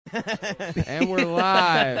And we're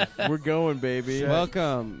live. We're going, baby.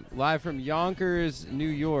 Welcome. Live from Yonkers, New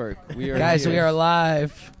York. We are Guys, here. we are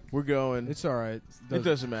live. We're going. It's all right. It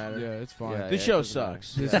doesn't matter. Yeah, it's fine. Yeah, This it show doesn't matter.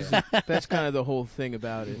 sucks. That's kind of the whole thing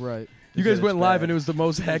about it. Right. You guys went live, and it was the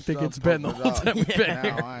most hectic it's been the whole time we've been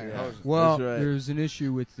here. Well, That's right. there's an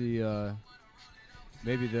issue with the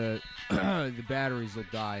maybe the the batteries will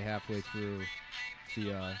die halfway through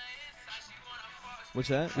the. What's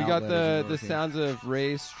that? We got Outlet the isn't working. sounds of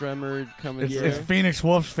Ray Stremmerd coming It's, through. it's Phoenix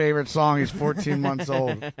Wolf's favorite song. He's 14 months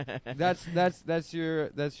old. That's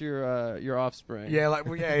your offspring. Yeah,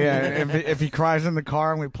 yeah. If he cries in the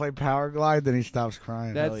car and we play Power Glide, then he stops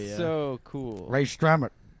crying. That's yeah. so cool. Ray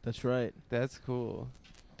Stremmerd. That's right. That's cool.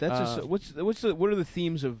 That's what are the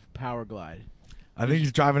themes of Power Glide? I think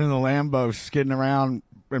he's driving in the Lambo, skidding around,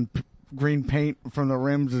 and green paint from the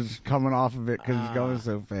rims is coming off of it because he's going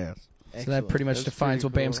so fast. So that pretty much That's defines pretty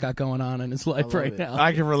what Bam's cool. got going on in his life love right it. now.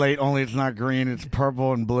 I can relate, only it's not green, it's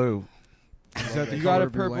purple and blue. Is that the You got color a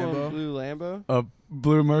of your purple Lambo? and blue Lambo? A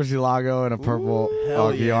blue Murcielago and a purple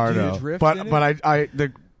hell yeah. Gallardo. Do you drift but in it? but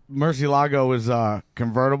the Murcielago is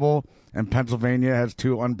convertible, and Pennsylvania has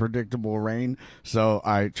too unpredictable rain, so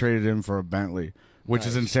I traded him for a Bentley, which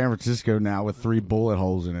is in San Francisco now with 3 bullet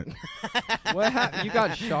holes in it. What? You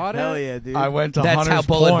got shot at? Hell yeah, dude. I went to That's Hunter's how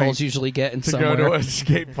bullet Point holes usually get in to somewhere. go to a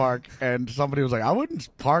skate park, and somebody was like, I wouldn't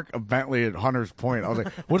park a Bentley at Hunter's Point. I was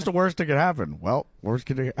like, what's the worst that could happen? Well, worst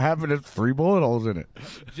could happen is 3 bullet holes in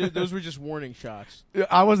it. Those were just warning shots.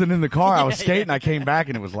 I wasn't in the car. I was skating. I came back,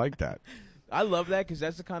 and it was like that. I love that because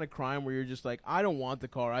that's the kind of crime where you're just like, I don't want the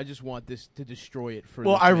car. I just want this to destroy it.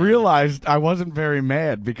 Well, I realized I wasn't very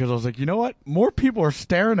mad because I was like, you know what? More people are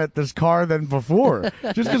staring at this car than before.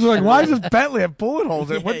 Just because they're like, why does this Bentley have bullet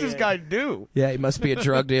holes in it? What's this guy do? Yeah, he must be a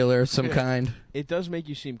drug dealer of some kind. It does make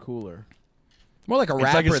you seem cooler. More like a It's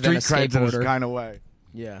rapper like a than a street cred in this skateboarder. kind of way.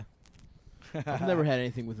 Yeah. I've never had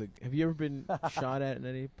anything with a. Have you ever been shot at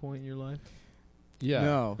any point in your life? Yeah.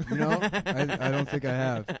 No, I don't think I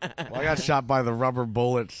have. Well, I got shot by the rubber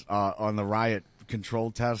bullets on the riot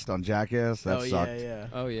control test on Jackass. That sucked. Yeah.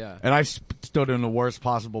 Oh, yeah. And I stood in the worst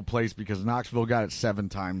possible place because Knoxville got it 7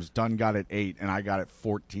 times, Dunn got it 8, and I got it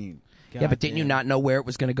 14. Yeah, but didn't you not know where it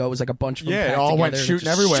was going to go? It was like a bunch of them Yeah, it packed all went together, and shooting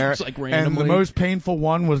just everywhere. shoots, like, And randomly. the most painful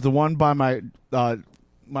one was the one by my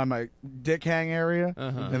dick hang area,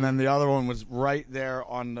 and then the other one was right there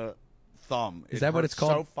on the thumb. Is that what it's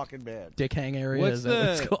called? So fucking bad. dick hang area. What's is that what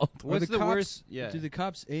it's called? What's the cops, worst? Yeah. Do the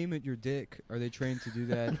cops aim at your dick? Are they trained to do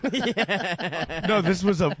that? No, this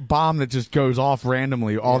was a bomb that just goes off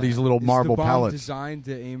randomly. All these little marble Is the bomb pellets. designed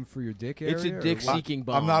to aim for your dick area? It's a or dick what? seeking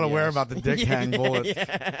bomb. I'm not aware yes. about the dick hang bullets.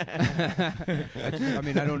 I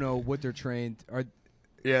mean, I don't know what they're trained.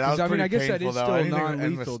 Yeah, that 'Cause, was I mean, pretty I guess that painful is though. still Anything- and the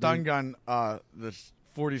non-lethal, stun dude. gun, the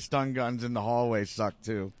 40 stun guns in the hallway sucked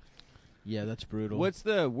too. Yeah, that's brutal. What's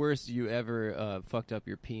the worst you ever fucked up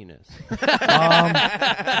your penis?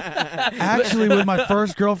 Actually, with my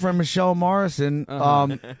first girlfriend, Michelle Morrison,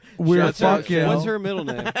 we were Shouts out, fucking. Michelle. What's her middle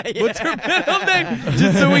name? What's her middle name?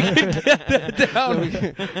 Just so we can get that down.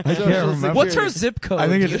 I can't remember. What's her zip code? I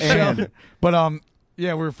think it's Ann. But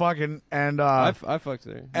yeah, we were fucking, and I fucked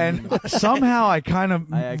her. and somehow I kind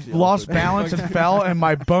of I actually lost also- balance and fell, and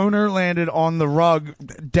my boner landed on the rug,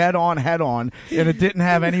 dead on, head on, and it didn't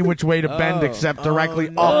have any which way to bend Oh. except directly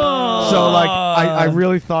no. up. So like, I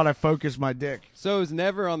really thought I focused my dick. So it was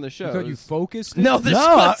never on the show. I thought you focused. No, this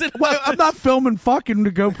No, wasn't. I'm not filming fucking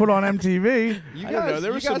to go put on MTV. You I don't know, guys, there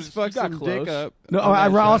you was guys some- fucked you got some close. dick up. No, on I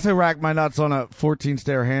that show. also racked my nuts on a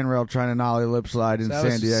 14-stair handrail trying to nollie lip slide in So that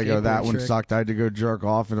was San a Diego. That skateboard one trick. sucked. I had to go jerk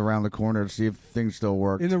off and around the corner to see if things still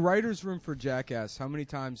worked. In the writers' room for Jackass, how many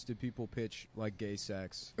times did people pitch like gay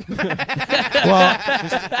sex? Well,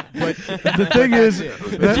 the thing is,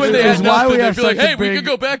 That's when they is had why nothing. we They'd have be like, such a "Hey, we big could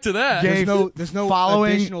go back to that." gay There's no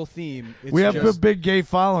following. additional theme. It's We have a just, big gay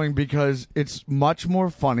following because it's much more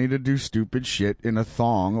funny to do stupid shit in a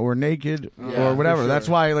thong or naked Yeah, or whatever. for That's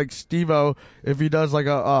sure. why, like Steve-O, if he does like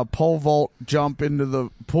a pole vault jump into the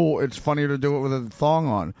pool, it's funnier to do it with a thong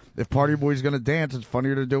on. If Party Boy's gonna dance, it's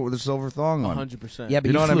funnier to do it with a silver thong on. 100%. Yeah, but You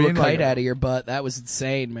you, know what I flew mean? a kite Like- out of your butt. That was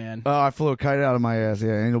insane, man. Oh, I flew a kite out of my ass.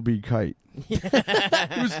 Yeah, anal bead kite.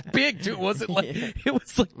 It was big too. It wasn't like it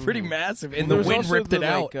was like pretty massive, and There the was wind also ripped it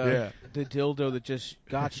out. Like, the dildo that just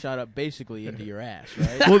got shot up basically into your ass,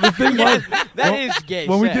 right? Well, the thing was, That is gay.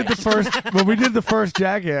 when we sex. did the first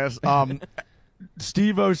Jackass,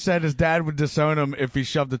 Steve-O said his dad would disown him if he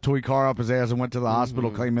shoved a toy car up his ass and went to the hospital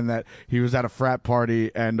claiming that he was at a frat party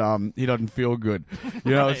and he doesn't feel good.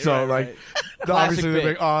 You know, so Right, like right. obviously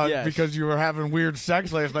bit. Yes. because you were having weird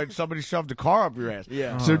sex last night, somebody shoved a car up your ass.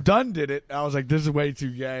 Yeah. So Dunn did it. I was like, this is way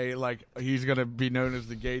too gay. Like, he's going to be known as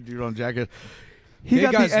the gay dude on Jackass. He Gay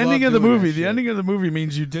got guys the ending love of the doing movie. that The shit. ending of the movie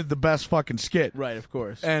means you did the best fucking skit. Right, of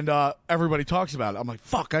course. And everybody talks about it. I'm like,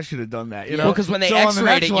 fuck, I should have done that. You Yeah. know, Well, 'cause when they so on the X-rayed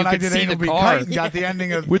next it, you one, I could did see Anal the Be car. Kind, got the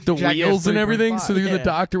ending of with the Jackass wheels and 3.5. everything. So the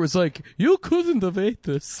doctor was like, "You couldn't have ate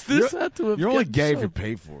this. This had to have." You're only gotten gay if so-" you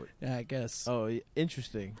pay for it. Yeah, I guess. Oh,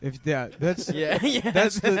 interesting. That's Yeah, yeah.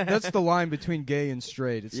 that's the line between gay and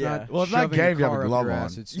straight. It's Yeah. not Well, it's not shoving gay a if you have a car up glove your on.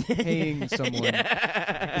 ass. It's paying someone.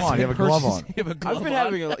 Come on, you have a glove on. You have a glove I've been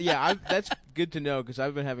on. having that's good to know because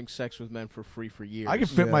I've been having sex with men for free for years. I can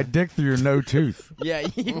fit Yeah. my dick through your no tooth. Yeah,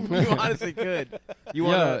 you honestly could. You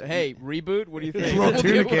want to? Hey, reboot? What do you think? a little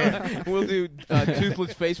tuna can. We'll do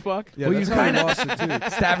toothless face fuck. Yeah, Well, that's you how kinda- he lost the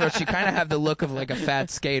tooth. Stavros, you kind of have the look of like a fat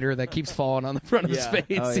skater that keeps falling on the front of his face.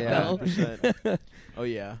 Oh you yeah. know? 100%. Oh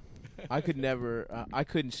yeah. I could never. I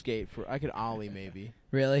couldn't skate for. I could ollie maybe.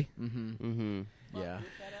 Really, Yeah.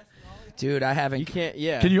 dude? I haven't. You can't.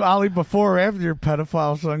 Yeah. Can you ollie before or after your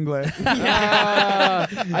pedophile sunglasses?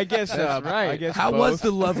 I guess. That's right. I guess. How both. was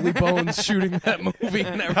the Lovely Bones shooting that movie?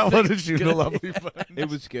 And I everything? wasn't shooting a lovely phone. It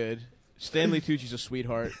was good. Stanley Tucci's a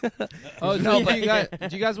sweetheart. Oh, No, so but-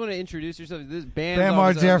 do you guys want to introduce yourself? This band. Bam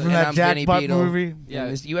Margera from And that I'm Jack Vinny Butt Beetle. movie.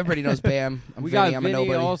 Yeah, you everybody knows Bam. I'm We Vinny, got I'm a Vinny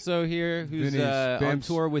nobody. also here, who's Vinny's on Bam's-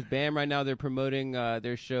 tour with Bam right now. They're promoting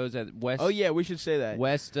their shows at West. Oh yeah, we should say that.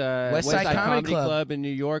 West West Side Side Comedy Comedy Club in New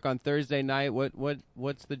York on Thursday night.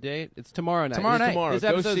 What's the date? It's tomorrow night. Tomorrow This- night. Tomorrow. This Go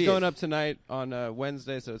episode's see going it. up tonight on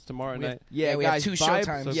Wednesday, so it's tomorrow We have- night. Yeah, we have guys, 2 buy-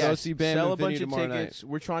 showtimes. So yes, go see Bam sell and a Vinny bunch of tomorrow tickets.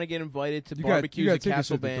 We're trying to get invited to You barbecues got at tickets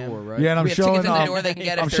Castle at the Bam. door, right? Yeah, and I'm we have showing tickets at the door they can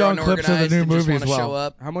get I'm if they're showing clips of the unorganized new and just movie want as to show well.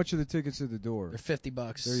 up. How much are the tickets at the door? They're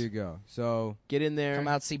 $50. There you go. So Get in there. Come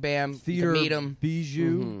out, see Bam. theater You can meet him.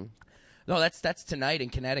 Bijou. No, that's tonight in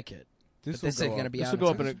Connecticut. But this isn't going to be This out. will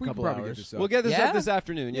go up in time. a We can couple probably hours. get this up. We'll get this Yeah? up this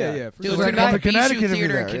afternoon. Yeah, Yeah, yeah. For Dude, sure. it's Come at to Connecticut Bijou if you're Theater in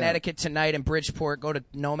there, yeah. Connecticut tonight in Bridgeport. Go to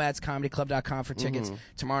nomadscomedyclub.com for tickets.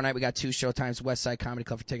 Tomorrow night we got 2 showtimes. West Side Comedy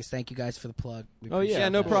Club for tickets. Thank you guys for the plug. We Oh, appreciate Yeah, it.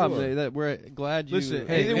 no for problem. sure. We're glad you. Listen,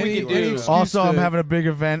 Hey, anything we any- can any do. excuse Also, I'm to- having a big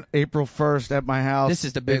event April 1st at my house. This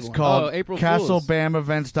is the big It's one. called Oh, April Fools.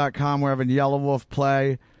 CastleBamEvents.com. We're having Yellow Wolf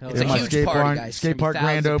play. It's a my huge skate party, park, guys. skate It's gonna park be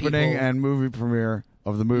grand thousands of opening people. and movie premiere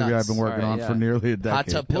of the movie Nuts. I've been working All on right, for yeah. nearly a decade. Hot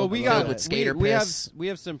tub Well, pill we got with skater we have piss. we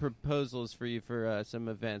have some proposals for you for some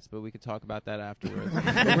events, but we could talk about that afterwards. we're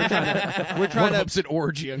One trying of to. them's an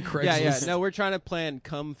orgy on Craigslist. Yeah. No, we're trying to plan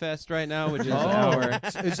Cum Fest right now, which is Oh. our.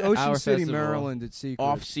 It's Ocean Our City, festival. Maryland at Secret.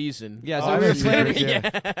 Off season. Yeah, Oh, so I we're know planning,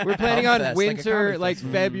 Secret, yeah. we're planning Cum on Fest, like a winter, comedy like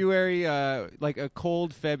festival. February, like a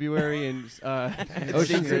cold February in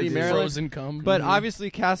Ocean City, Maryland. Frozen cum. But obviously,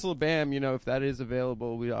 Castle Bam, if that is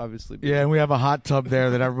available, we'd obviously be. Yeah, and we have a hot tub there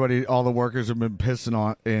that all the workers have been pissing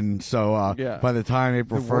on in. So Yeah. by the time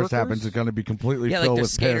April The 1st workers? happens, it's going to be completely yeah, like filled the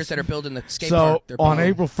with skaters piss. that are building the skate So park. They're on bummed.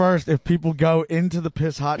 April 1st, if people go into the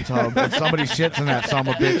piss hot tub and somebody shits in that son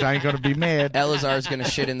of a bitch, I ain't going to be mad. Elazar's gonna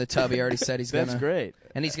shit in the tub. He already said he's That's gonna. great.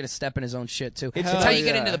 And he's gonna step in his own shit too. It's It's how you hell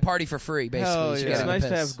get into yeah. the party for free, basically. Hell is you yeah. get It's in the nice to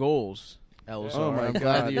piss. have goals, Elazar. Oh, my I'm glad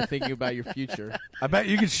God. that you're thinking about your future. I bet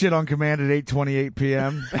you could shit on command at 8:28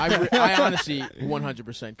 p.m. I honestly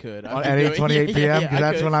 100% could. I've at been doing- 8:28 p.m. Yeah, because I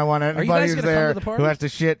that's could. when I want you anybody guys who's gonna come there to the party? who has to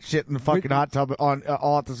shit in the fucking hot tub on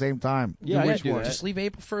all at the same time. Yeah, I Which could do one? that. Just leave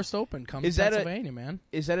April 1st open. Come Is to that a- Pennsylvania, man.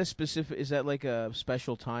 Is that a specific? Is that like a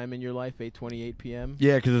special time in your life? 8:28 p.m.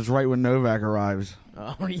 Yeah, because it's right when Novak arrives.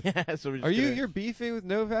 Oh yeah. So we're just Are you? gonna- You're beefing with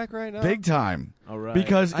Novak right now? Big time. All right.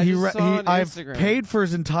 Because I just saw on I've Instagram. paid for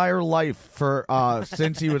his entire life for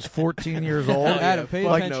since he was 14 years old. Hell yeah, Adam, pay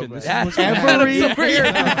fuck attention. no, This man. is what's gonna Every- happen. Adam's over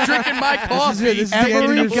here drinking my coffee. This is the end of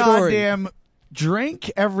Every your story. goddamn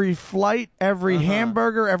drink, every flight, every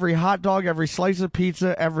hamburger, every hot dog, every slice of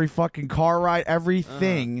pizza, every fucking car ride,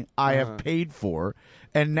 everything I have paid for.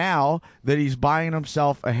 And now that he's buying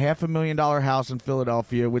himself a $500,000 house in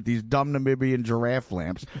Philadelphia with these dumb Namibian giraffe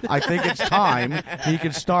lamps, I think it's time he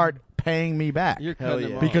can start paying me back. You're Hell cutting yeah.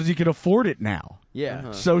 him off. Because he can afford it now.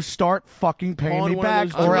 Yeah. So start fucking paying On me one of back,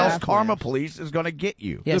 those or else giraffe Karma lamps. Police is going to get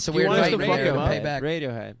you. Yeah, Look, so do you we're want us to inviting fuck you him to up? pay back.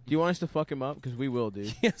 Radiohead. Do you want us to fuck him up? Because we will,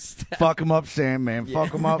 dude. Yes. Fuck him up, Sam, man.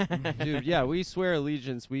 Fuck him up. Dude, yeah, we swear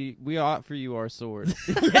allegiance. We offer you our sword.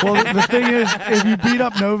 Well, the thing is, if you beat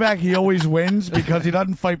up Novak, he always wins because he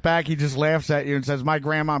doesn't fight back. He just laughs at you and says, "My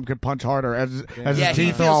grandmom could punch harder." As Yeah, his he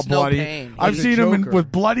teeth are all feels no bloody. pain. I've He's a seen him joker.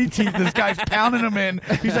 with bloody teeth. This guy's pounding him in.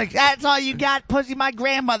 He's like, "That's all you got, pussy. My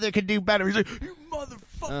grandmother could do better." He's like, "You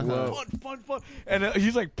motherfucker, punch," and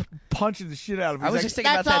he's like punching the shit out of him. I He's was like, just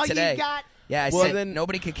thinking "That's about all that today. You got? Yeah, I Well, said then-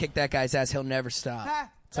 nobody could kick that guy's ass. He'll never stop.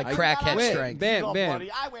 It's like crackhead Wait, strength. Bam, Oh, Bam. buddy,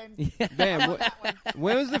 I win. Bam,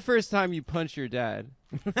 when was the first time you punched your dad?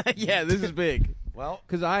 Yeah, this is big. Well,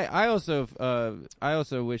 Because I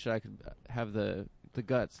also wish I could have the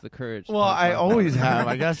guts, the courage. to well, punch I my always father. have.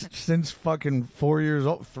 I guess since fucking 4 years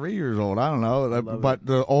old, 3 years old. I don't know. love But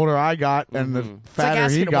the older I got and the Mhm. like fatter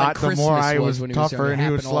asking he him when got, the more Christmas I was was when he was tougher young. and It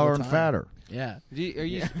he was happened all the slower and time. fatter. Yeah.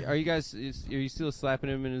 Are you guys? Are you still slapping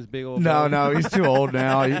him in his big old? No, belly? no, he's too old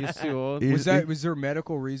now. He's too old. He's- Was there a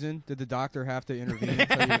medical reason? Did the doctor have to intervene? And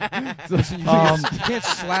tell you, listen, you Um, can't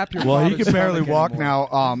slap your. Well, he father's can barely stomach walk anymore.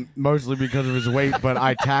 now, mostly because of his weight. But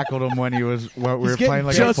I tackled him when he was we were getting playing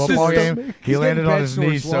like a just football his game. stomach. He He's landed getting on bed his sores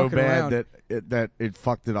knees so walking bad around. that it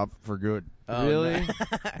fucked it up for good. Really?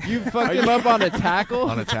 You fucked him up on a tackle?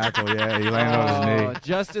 On a tackle, yeah, he landed on his knee.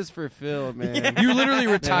 Justice for Phil, man. You literally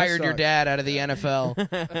retired your sucks. dad out of the NFL.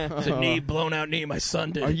 It's a knee, blown out knee. My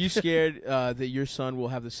son did. Are you scared that your son will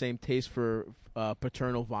have the same taste for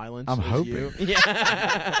paternal violence I'm as hoping. you? Yeah.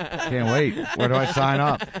 Can't wait. Where do I sign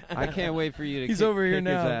up? I can't wait for you to He's kick, over here kick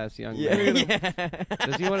now. his ass, young Yeah. man. Yeah.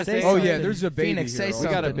 Does he want to say Say Oh something? yeah, there's a baby Phoenix, here. say We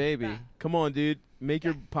got a something. baby. Come on, dude. Make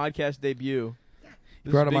your podcast debut.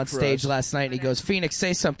 This Brought is him big on for stage us. last night, and he goes, "Phoenix,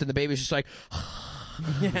 say something." The baby's just like,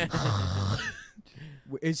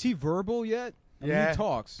 Is he verbal yet? I mean, Yeah. he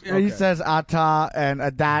talks. He Okay. says ata and a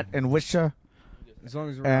dat and wisher. As long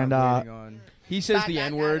as we're and, not waiting on. He says the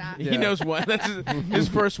N word. He Yeah. knows what. That's his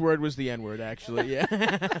first word was the N word. Actually, yeah.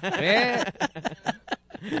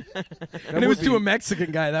 and it was to a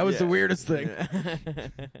Mexican guy. That was the weirdest thing.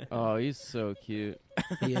 Oh, he's so cute.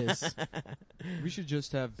 He is. We should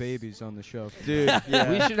just have babies on the show. Dude, yeah.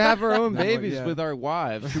 We should have our own No, babies yeah. with our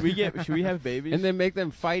wives. Should we have babies? And then make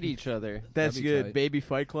them fight each other. That's That'd be good. tight. Baby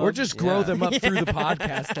Fight Club. Or just grow Yeah. them up through the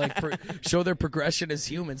podcast, like show their progression as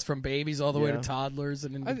humans from babies all the way Yeah. to toddlers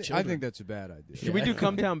and into I children. think that's a bad idea. Should we do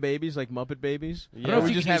Cum Town babies like Muppet babies? I don't know Or if we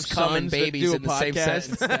you just can have use cum and sons that babies do a in the same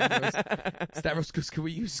podcast? sentence. Stavros goes, can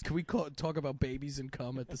we talk about babies and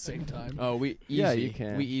cum at the same time? Oh, we easy. Yeah, you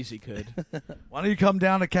can. We easy could. Why don't you come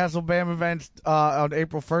down to Castle Bam events on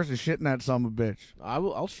April 1st and shit in that son of a bitch?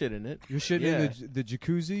 I'll shit in it. You're shitting Yeah. in the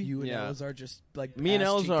jacuzzi. You and Yeah. Elazar just like Me and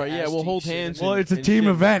ass cheek Elazar, to yeah, ass we'll cheek hold shit. hands. Well, And- it's a and team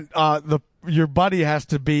shit. event. Your buddy has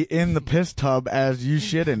to be in the piss tub as you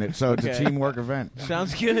shit in it, so it's a Okay. teamwork event.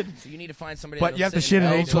 Sounds good. So you need to find somebody. But that'll you have to sit shit in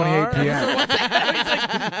at the 8:28 p.m. He's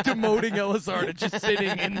like demoting Elazar to just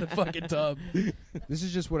sitting in the fucking tub. This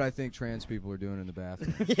is just what I think trans people are doing in the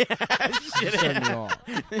bathroom. Shit, Setting me off.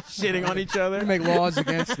 shitting on each other. They make laws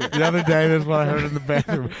against it. The other day, this is what I heard in the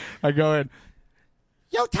bathroom. I go in,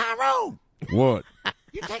 yo, Tyrone! What?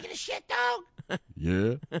 You taking a shit, dog?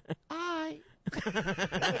 Yeah. Alright.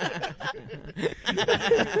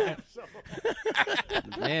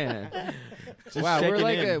 Man. Just Wow, checking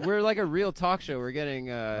in. we're like a real talk show. We're getting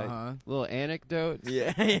little anecdotes.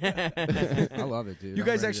 Yeah. I love it, dude. You I'm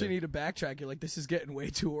guys ready actually to- need to backtrack. You're like, this is getting way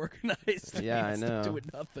too organized. Yeah, I It's know. Doing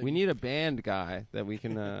nothing. We need a band guy that we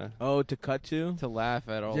can Oh, to cut to? to laugh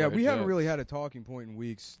at all. Yeah, our we haven't jokes. really had a talking point in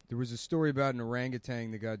weeks. There was a story about an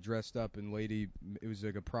orangutan that got dressed up and lady. It was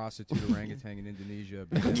like a prostitute orangutan in Indonesia.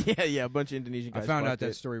 But then Yeah, a bunch of Indonesian I guys. found out fucked that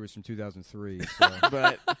it. story was from 2003. So.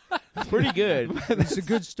 But pretty good. It's a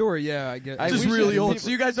good story, yeah. I guess. Just we really should- old. So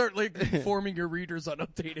you guys aren't like informing your readers on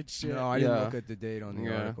updated shit. No, I didn't Yeah. look at the date on the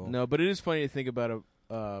Yeah. article. No, but it is funny to think about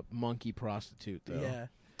a monkey prostitute, though. Yeah,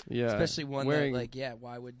 Yeah, especially one wearing that like, yeah.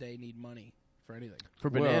 Why would they need money for anything? For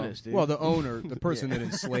bananas, dude. Well, the owner, the person that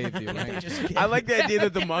enslaved the They orangutan. just I like the idea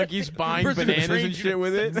that the monkey's buying person who bananas trained and you shit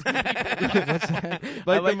with it.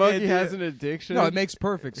 like like the monkey the has idea. an addiction. No, it makes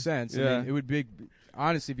perfect sense. I Yeah. mean, it would be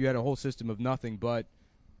honestly if you had a whole system of nothing but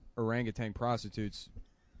orangutan prostitutes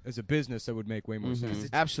as a business, that would make way more sense.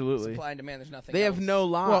 Absolutely. supply and demand. There's nothing. They else. have no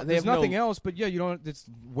law. Well, they there's have nothing no, else, but yeah, you don't. It's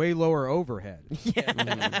way lower overhead. Yeah. You don't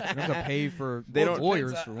have to pay for They don't-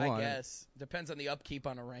 lawyers Depends for on- one. I guess depends on the upkeep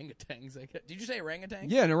on orangutans. Did you say orangutan?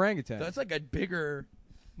 Yeah, an orangutan. So it's like a bigger.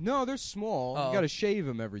 No, they're small. Oh. You got to shave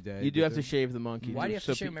them every day. You do but have to they're- shave the monkey. Why do you have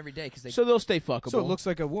so to shave pe- them every day? Because they. So they'll stay fuckable. So it looks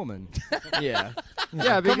like a woman. yeah.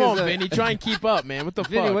 yeah, because, Come on, Vinny. Try and keep up, man. What the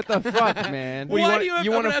Vinny, fuck? what the fuck, man? Well, Why you do you want- have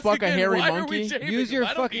you I'm wanna gonna ask fuck a again, hairy why are we monkey? shaving Use them? your I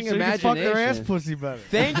don't fucking need So you can fuck their ass imagination. pussy better.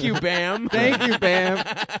 Thank you, Bam. Thank you, Bam.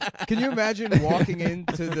 Can you imagine walking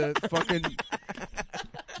into the fucking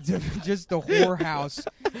just the whorehouse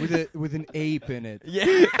with an ape in it,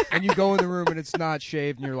 Yeah. and you go in the room and it's not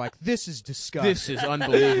shaved, and you're like, "This is disgusting." This is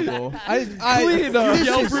unbelievable. This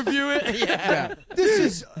Yelp is, review it. yeah, this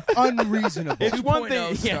is unreasonable. It's one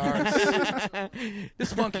thing. 2.0 Yeah. stars.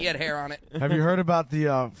 This monkey had hair on it. Have you heard about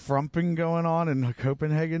the frumping going on in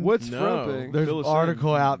Copenhagen? What's No. frumping? There's Fill an us in.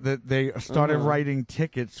 article out that they started Uh-huh. writing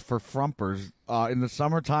tickets for frumpers in the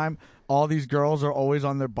summertime, all these girls are always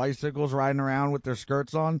on their bicycles riding around with their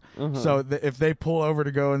skirts on. So if they pull over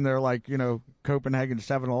to go in their, like, you know, Copenhagen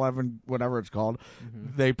 7-Eleven, whatever it's called,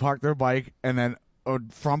 they park their bike, and then a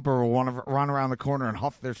frumper will want to run around the corner and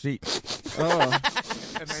huff their seat.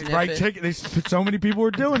 And they write tickets. So many people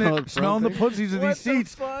are doing it, smelling the pussies of these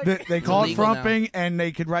seats. They call it frumping, and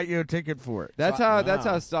they could write you a ticket for it. That's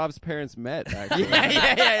how Stav's parents met. Actually.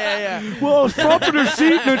 yeah. Well, I was frumping her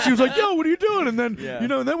seat, and then she was like, "Yo, what are you doing?" And then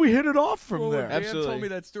then we hit it off from there. When Dan told me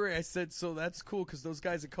that story, I said, "So that's cool," because those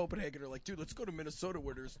guys in Copenhagen are like, "Dude, let's go to Minnesota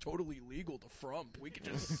where there's totally legal to frump. We could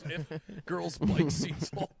just sniff girls' bike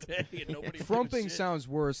seats all day and nobody." Frumping sounds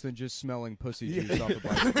worse than just smelling pussy juice off a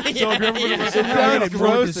bike. So it sounds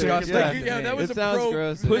gross. That was it sounds pro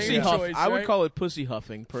gross. Pussy huff. choice, I would right? call it pussy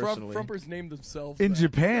huffing personally. Frumpers named themselves. In that.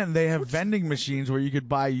 Japan, they have vending machines where you could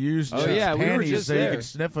buy used Oh, yeah, we were panties just so there. you could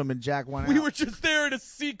sniff them and jack one out. We were just there in a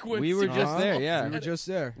sequence. We were just there. Yeah, We were just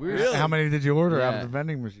there. Really? How many did you order out Yeah. of the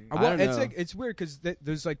vending machine? I don't it's know. like it's weird because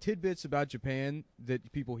there's like tidbits about Japan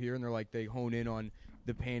that people hear and they're like they hone in on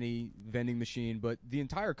the panty vending machine, but the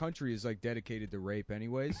entire country is like dedicated to rape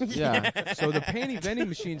anyways. Yeah. So the panty vending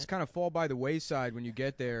machines kind of fall by the wayside when you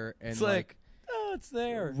get there, and It's like, oh, it's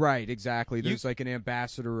there. right, exactly. There's like an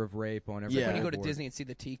ambassador of rape on every. Yeah. When you go to billboard. Disney and see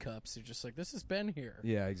the teacups, you're just like, this has been here.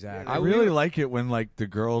 Yeah, exactly. I really like it when like the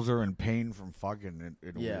girls are in pain from fucking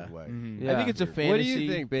in a Yeah. weird way. Yeah. I think it's a fantasy. What do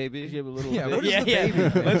you think, baby? You have a little Yeah, bit- what does the baby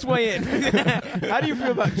think? Let's weigh in. How do you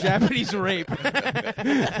feel about Japanese rape?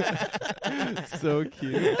 So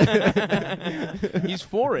cute. He's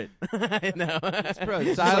for it. No.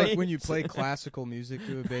 It's like when you play classical music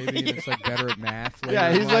to a baby, and it's like better at math. later Yeah,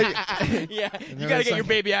 in he's life. like, Yeah, And you then gotta it's get your like-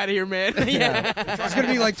 baby out of here, man. Yeah. He's gonna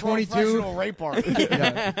be like 22. rape art.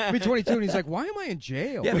 Yeah. Be 22, and he's like, "Why am I in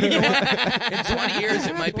jail?" Yeah, but you know what? In 20 years,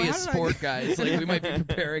 it might be a How did I sport, guys. Like, we might be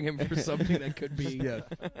preparing him for something that could be Yeah.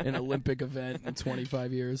 an Olympic event in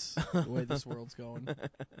 25 years, the way this world's going.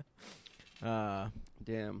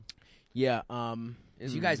 damn. Yeah.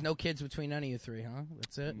 Is you guys no kids between any of you three, huh?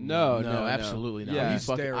 That's it? No, absolutely not. Yeah. You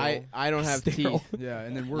fucking- Sterile. I don't have teeth. Yeah,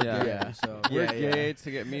 and then we're Yeah. gay, Yeah. so We're Yeah, yeah. gay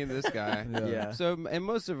to get me and this guy. Yeah. So, and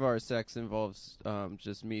most of our sex involves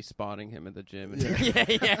just me spotting him at the gym and yeah.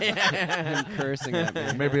 him cursing at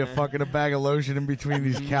me. Maybe a fucking bag of lotion in between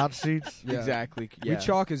these couch seats. Yeah. Exactly. We Yeah.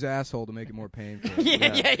 chalk his asshole to make it more painful.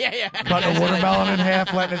 Yeah. Cutting a watermelon in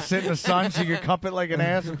half, letting it sit in the sun so you can cup it like an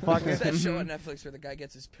ass and fuck What's it. that show on Netflix where the guy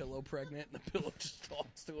gets his pillow pregnant and the pillow just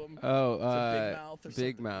talks to him? Oh, Big Mouth or Big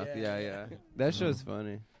something. Mouth. Yeah. Yeah. That show's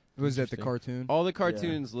funny. Was that the Interesting. cartoon? All the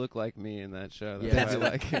cartoons look like me in that show. Yeah. That's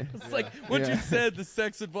like it. It's like what Yeah. you said. The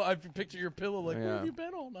sex involved. I picture your pillow like, where Yeah. have you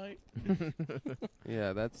been all night?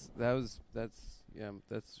 Yeah, that's a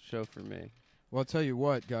show for me. Well, I'll tell you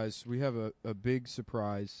what, guys. We have a big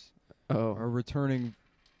surprise. Oh. Our returning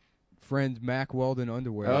friend, Mac Weldon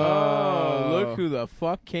Underwear. Oh, look who the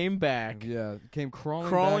fuck came back. Yeah, came crawling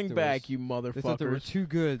Crawling back, back, you They thought they were motherfuckers. too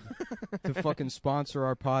good to fucking sponsor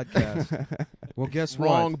our podcast. Well, guess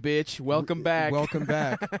Wrong, what? bitch. Welcome back. Welcome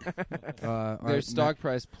back. All Their right, stock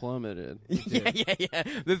price plummeted. yeah.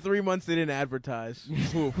 The 3 months they didn't advertise.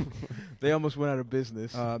 Oof. They almost went out of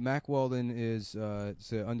business. Mac Weldon is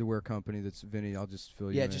it's an underwear company that's Vinny. I'll just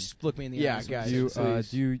fill you Yeah, in. just look me in the Yeah, eyes. guys. You,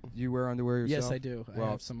 please. do you wear underwear yourself? Yes, I do. I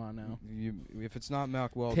Well, have some on now. If it's not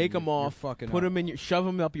Mac Weldon, Take them you're off. fucking Put up. them in your. Shove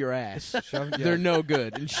them up your ass. Shove- yeah. They're no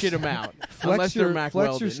good, and shit them out. Unless Flex your, they're Mac flex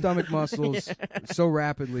Weldon. your stomach muscles so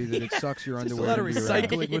rapidly that it sucks your There's a underwear. lot of into your ass.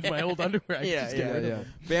 recycling with my old underwear. I Yeah, just yeah. get rid of Yeah. them.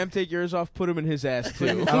 Bam, take yours off. Put them in his ass too.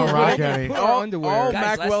 I don't rock any. Put our underwear. all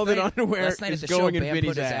Guys, Mac Weldon night, underwear last night is at the going show, in Bam Vinny's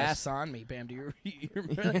put his ass. ass on me. Bam, do you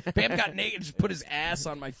remember? Bam got naked and just put his ass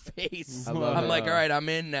on my face. I love I'm it. like, all right, I'm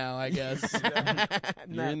in now, I guess.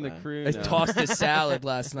 You're in the crew I now. tossed his salad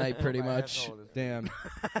last night, pretty much. Damn.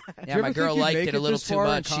 Yeah, you my ever girl think you'd liked make it a it little this too far in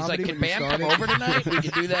much. She's like, comedy can when you Bam come started?" over tonight? We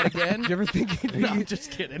can do that again. Do you ever think you'd No, I'm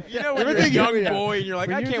just kidding. You know, when you're a young boy and you're like,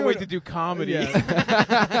 When I you're can't doing wait a- to do comedy.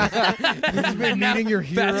 You've been meeting your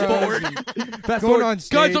heroes. Fast forward. Fast going on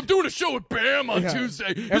stage. Guys, I'm doing a show with Bam on Yeah.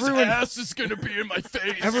 Tuesday. His Everyone- ass is going to be in my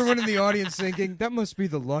face. Everyone in the audience thinking, that must be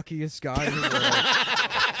the luckiest guy in the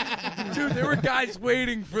world. Dude, there were guys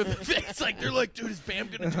waiting for the thing. It's like, they're like, dude, is Bam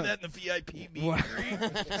going to do that in the VIP meet and greet?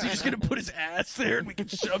 Is he just going to put his ass there and we can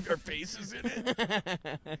shove our faces in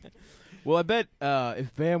it? Well, I bet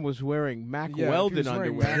if Bam was wearing Mac Yeah, if he Weldon was wearing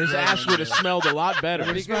underwear, Mac his Weldon ass would have smelled a lot better.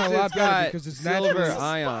 It smells a Because lot it's better got because it's silver natural.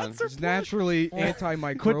 ion. It's naturally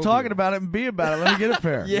antimicrobial. Quit talking about it and be about it. Let me get a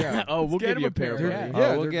pair. Yeah. Oh, we'll get give him you a a pair. pair. Yeah.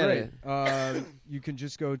 Yeah, we'll they're get great. it. you can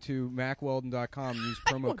just go to macweldon.com and use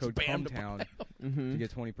promo code Cum Town to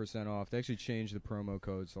get 20% off. They actually changed the promo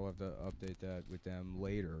code, so I'll have to update that with them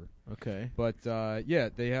later. Okay. But yeah,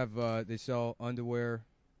 they have they sell underwear,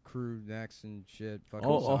 crew necks and shit. Fucking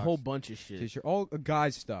A socks, whole bunch of shit. T-shirt, all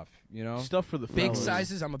guys stuff. You know, Stuff for the Big fellas.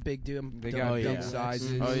 sizes. I'm a big dude. they got Oh, big yeah.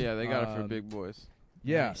 sizes. Oh yeah, they got it for big boys.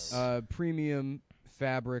 Yeah, Nice. premium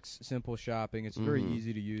fabrics, simple shopping. It's a very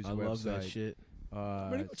easy to use I website. love that shit. I'm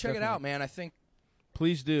gonna go It's check it out, definitely man. I think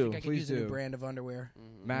Please do. I could Please use a new do. brand of underwear.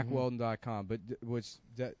 Macweldon.com. But what's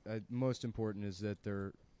most important is that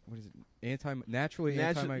they're what is it? Naturally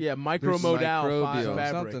Micromodal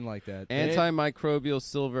fabric. something like that. Antimicrobial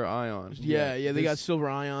silver ion. Yeah, they got There's- silver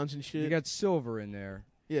ions and shit. You got silver in there.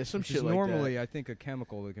 yeah, some Which shit is like normally, that. I think, a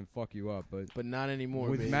chemical that can fuck you up, but But not anymore,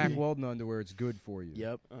 with baby. Mack Weldon underwear, it's good for you.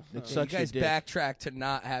 Yep. It You sucks guys your dick. backtracked to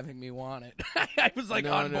not having me want it. I was like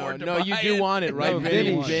no, on no, board to no, buy you do want it, right, No,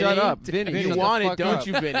 Vinny? Vinny, shut up, Vinny. You shut want the it, fuck don't up.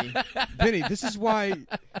 you, Vinny? Vinny, this is why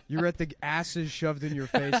you're at the asses shoved in your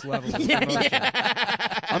face level of promotion.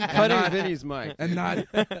 I'm cutting Vinny's mic. And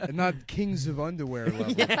not kings of underwear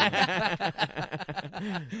level.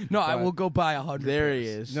 No, I But- will go buy 100. There he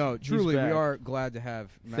pairs. is. No, He's truly, we back. are glad to have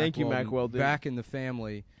Mack Thank you, Weldon Mack Weldon. back in the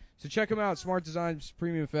family. So check them out. Smart designs,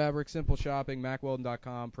 premium fabric, simple shopping,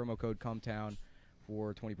 macweldon.com, promo code CUMTOWN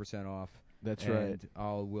for 20% off. That's and right.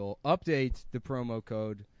 I will update the promo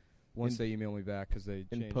code once they email me back because they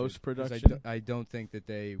In changed it, 'cause post-production? I don't think that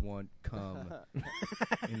they want cum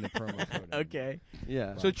in the promo code. Okay.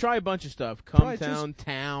 Yeah. So try a bunch of stuff. Try Cum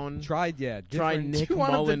Town. Tried, Try different- Nick you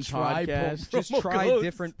want 'em to Mullen try podcast. Just promo try codes?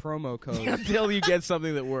 different promo codes. Until you get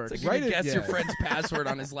something that works. It's like Write you it- can guess your yeah. friend's password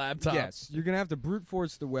on his laptop. Yes, you're gonna have to brute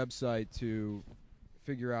force the website to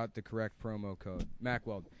figure out the correct promo code. Mack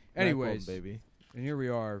Weldon. Anyways, baby. and here we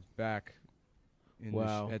are back in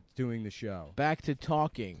Wow. at doing the show. Back to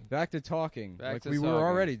talking. Back to talking, Back like to we were talking.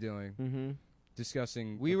 already doing, Mm-hmm.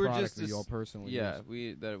 discussing We the were product just that you all personally yeah,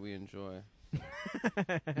 use. we enjoy.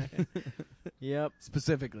 Yep.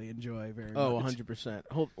 Specifically enjoy very Oh, much. 100%.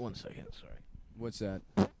 Hold 1 second. Sorry. What's that?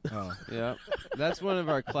 Oh. Yeah, that's one of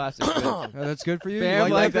our classic bits. Oh, that's good for you. Bam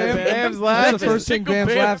You like that, that, Bam? Bam's That's laughing. the first thing Tickle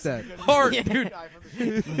Bam's Bam's laughed at. Heart, dude.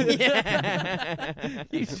 Yeah.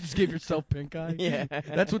 You just give yourself pink eye. Yeah.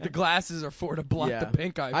 That's what the glasses are for, to block Yeah. the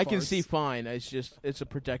pink eye. I can farts. see fine. It's a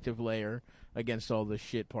protective layer against all the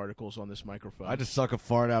shit particles on this microphone. I just suck a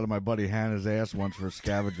fart out of my buddy Hannah's ass once for a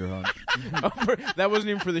scavenger hunt. that wasn't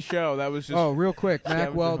even for the show. That was just Oh, real quick, Mack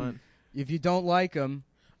scavenger Weldon. hunt. If you don't like them,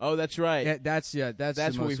 Oh, that's right. that's the That's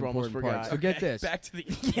most what we've almost important part. forgot. So get this. Back to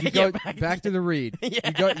the. You go back to the read. You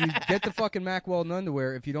get the fucking Mack Weldon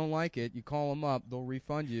underwear. If you don't like it, you call them up. They'll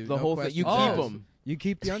refund you. The No whole thing. questions You keep asked. them. You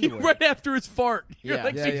keep the underwear. right after his fart. You're Yeah.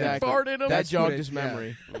 like, Yeah, did yeah. you fart in him? That That's jogged what it- his yeah.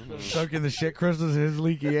 memory. Sucking the shit crystals in his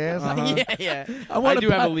leaky ass. Uh-huh. Yeah. I wanna do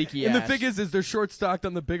have buy- a leaky And ass. the thing is they're short stocked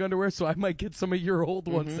on the big underwear, so I might get some of your old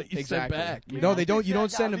ones Mhm. that you Exactly. sent back. No, they don't. You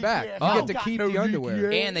don't send them back. Oh. You get to keep the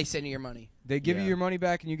underwear. And they send you your money. They give Yeah. you your money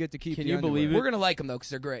back, and you get to keep Can the you underwear. believe it? We're gonna like them though, because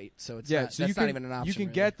they're great. So it's Yeah, not, so that's you not can even an option. you can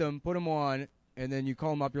really. get them, put them on, and then you call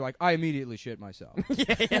them up. You're like, I immediately shit myself.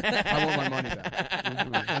 I want my money back,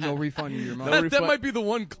 and they'll refund you your money. No That refund- might be the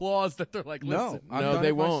one clause that they're like, No, listen. I've No, done they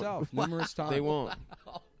it won't. myself numerous times. They won't.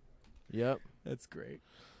 Yep. That's great.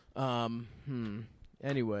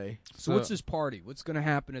 Anyway. So what's this party? What's going to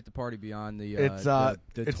happen at the party beyond the? It's the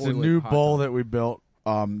it's a toilet new hot bowl dog? that we built.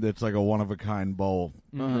 It's like a one of a kind bowl,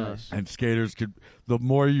 Nice. and skaters could. The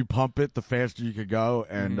more you pump it, the faster you could go,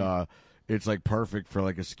 and it's like perfect for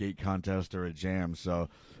like a skate contest or a jam. So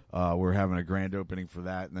we're having a grand opening for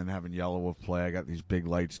that, and then having Yellow Wolf play. I got these big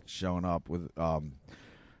lights showing up with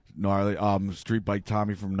gnarly Street Bike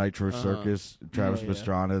Tommy from Nitro Circus, Travis Yeah, yeah.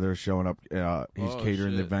 Pastrana. They're showing up. He's Oh,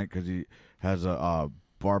 catering the shit. event because he has a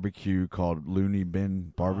barbecue called Looney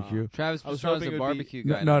Bin Barbecue. Travis I was Pastrana's hoping it a would be- barbecue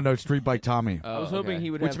guy. No, Street Bike Tommy. Oh, I was hoping okay.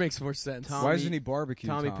 he would Which have makes more sense. Tommy- Why isn't he barbecue?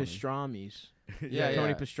 Tommy Pastrami's. Yeah, Tony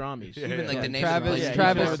yeah. Pastrami's. Even like Yeah. the name Travis- of the place. Yeah,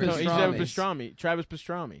 Travis he should have a Pastrami's. pastrami. Travis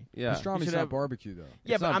Pastrami. Yeah. Pastrami's should not have- barbecue though.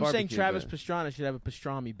 Yeah, It's but not I'm saying barbecue, Travis but- Pastrana should have a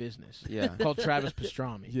pastrami business. Yeah. Called Travis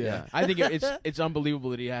Pastrami. Yeah. I think it's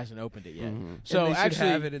unbelievable that he hasn't opened it yet. Mhm. So and they actually, should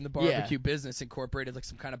have it in the barbecue yeah. business incorporated, like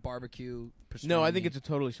some kind of barbecue. No, I think pastrami, it's a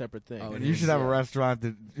totally separate thing. Oh, it You is, should have a yeah. restaurant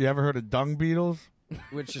that. You ever heard of dung beetles?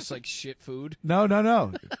 which is just like shit food. No.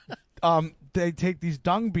 They take these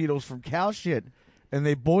dung beetles from cow shit, and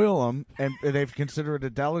they boil them, and they've considered it a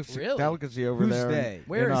delicacy over Who's there. they?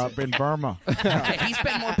 Where is in Burma. Yeah, he's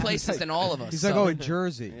been more places than all of us. He's so. like, oh, in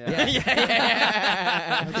Jersey. Yeah.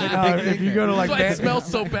 If you go to like That's why it smells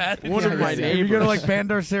so bad. One of my if you neighbors. go to like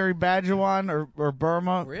Bandar Seri Bajawan or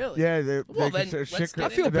Burma, Really? yeah, they Well, then consider let's shit. get I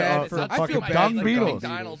feel into bad it. for- It's I not feel fucking bad dung for beetles.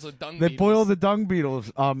 McDonald's with dung They beetles. boil the dung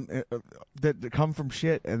beetles that come from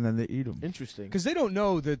shit, and then they eat them. Interesting. Because they don't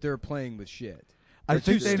know that they're playing with shit. I They're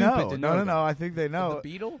think too they stupid know. to know No. I think they know. The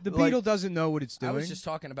beetle? The Like- beetle doesn't know what it's doing. I was just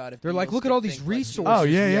talking about if They're like, beetles look at could all these think like resources. Oh,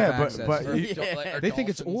 yeah, we yeah, have but- access but to. Or you- or they think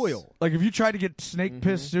it's dolphins. oil. Like if you try to get snake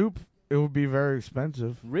piss soup, it would be very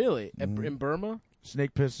expensive. Really? Mhm. In Burma?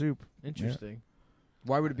 Snake piss soup, Interesting.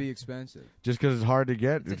 Why would it be expensive? just because it's hard to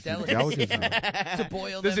get. It's a It's delicacy. delicacy. To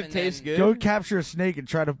boil Does them it and taste then- good? Go capture a snake and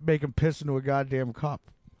try to make him piss into a goddamn cup.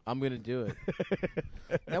 I'm gonna do it.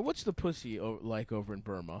 Now, what's the pussy like over in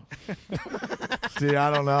Burma? See,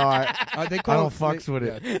 I don't know. They I call don't fucks with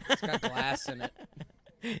it. It's got glass in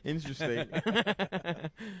it. Interesting.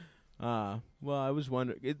 Well, I was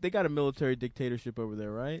wondering. They got a military dictatorship over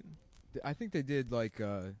there, right? I think they did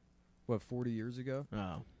 40 years ago? Oh,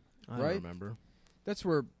 I Right? don't remember. That's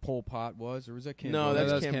where Pol Pot was, or was that Cambodia? No,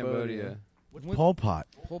 that's that's Cambodia. Pol Pot.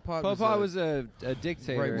 Pol Pot. Pol Pot was a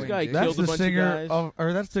dictator. Right-wing This guy dictator. That's killed a the bunch singer of guys.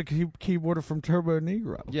 or that's the keyboarder from Turbo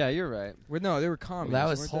Negro. Yeah, you're right. No, they were communists. That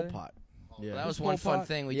was weren't Pol they? Pot. Yeah. That was Pol one fun Pot?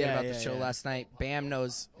 thing we Yeah, did about yeah, the show yeah. last night. Bam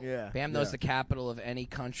knows Yeah. the capital of any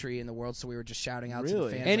country in the world, so we were just shouting out to Really?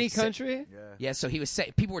 the fans. Any like, country? Yeah, so he was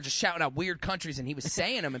saying, people were just shouting out weird countries, and he was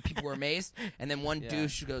saying them, and people were amazed. And then one Yeah.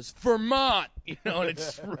 douche goes, Vermont, and it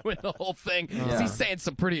just ruined the whole thing. 'Cause Yeah. he's saying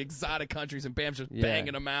some pretty exotic countries, and Bam's just Yeah.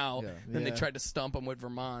 banging them out. Yeah. Then they Yeah. tried to stump him with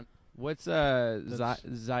Vermont. What's Zaire?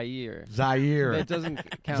 Zaire. That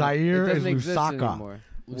doesn't count. Zaire it doesn't is exist Lusaka. anymore.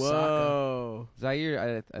 Whoa. Zaire.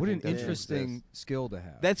 I What think an doesn't interesting exist. skill to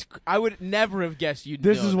have. That's. I would never have guessed you'd.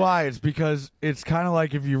 This know is that. why. It's because it's kind of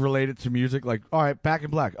like if you relate it to music. Like, all right, Back in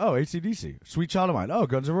Black. Oh, AC/DC. Sweet Child of Mine. Oh,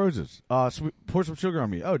 Guns N' Roses. Pour Some Sugar on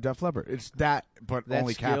Me. Oh, Def Leppard. It's that, but That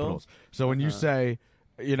only skill? capitals. So when you say,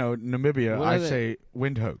 Namibia, What I are they- say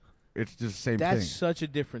Windhoek. It's just the same That's thing. such a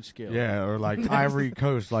different skill. Yeah, or like Ivory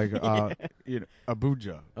Coast, like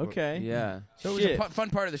Abuja. Okay. Yeah. So it was Shit. a fun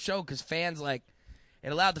part of the show because fans, it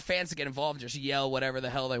allowed the fans to get involved and just yell whatever the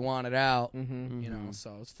hell they wanted out. Mm-hmm.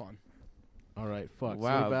 So it was fun. All right. Fuck.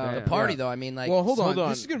 Wow, What about damn. The party, though, I mean, well, hold on. hold on.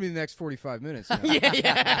 This is going to be the next 45 minutes. Now.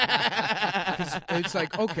 yeah. It's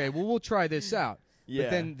like, okay, well, we'll try this out. Yeah.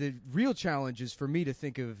 But then the real challenge is for me to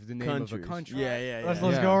think of the name Countries. of a country. Yeah, yeah, yeah. Let's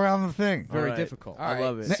Yeah. go around the thing. Very All right. difficult. All I right.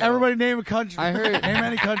 love it. So- Everybody name a country. I heard- name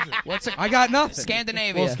any country. What's a I got nothing.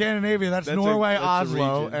 Scandinavia? Well, Scandinavia, that's That's Norway, that's a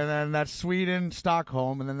Oslo, region. and then that's Sweden,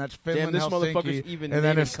 Stockholm, and then that's Finland, this motherfucker's Helsinki, even and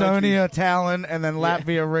then naming Estonia, Tallinn, and then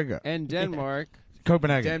Latvia, Riga. And Denmark.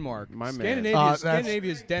 Copenhagen. Denmark. My man.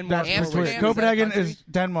 Scandinavia is Denmark. That's Amsterdam, Norway. is that a Copenhagen country? is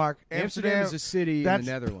Denmark. Amsterdam is a city in that's,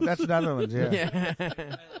 the Netherlands. That's Netherlands, yeah.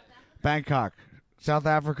 Yeah. Bangkok. South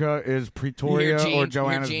Africa is You Pretoria hear Gene, or you hear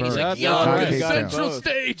Johannesburg. Gene, he's like, Yep. yo, Okay, the got it. central Both.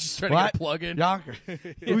 stage. Just trying to What? get plug in. Yonkers.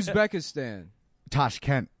 Uzbekistan.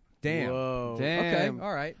 Tashkent. Damn. Whoa. Damn. Okay,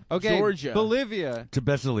 all right. Okay. Georgia. Bolivia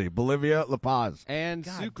Tbilisi. Bolivia, La Paz. and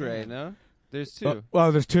God Sucre. damn. No, there's two.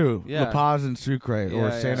 Well, there's two. Yeah. La Paz and Sucre, or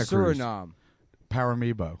Yeah, Santa Cruz. Suriname.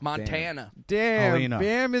 Paramaribo. Montana. Damn. Helena.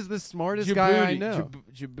 Bam is the smartest guy I know.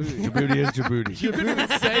 Djibouti. Djibouti is Djibouti. You couldn't even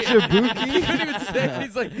say it. He couldn't even say it.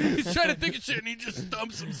 He's like, he's trying to think of shit, and he just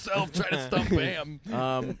stumps himself trying to stump Bam.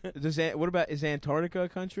 What about, is Antarctica a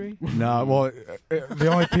country? No, well,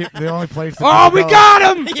 the only place. Oh, we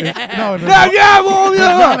got him! No, Yeah, there's yeah, well, It's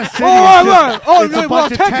yeah. not a city, Oh, it's just- oh, it's a well,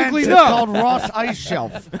 bunch of technically, tents. It's no. called Ross Ice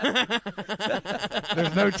Shelf.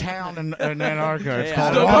 There's no town in Antarctica. It's Yeah.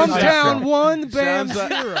 called So Ross Cum Ice Town Shelf. 1, Bam Sounds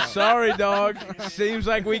like- 0. Sorry, dog. Seems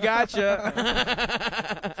like we got you. That's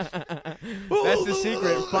the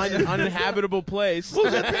secret. Find an uninhabitable place. You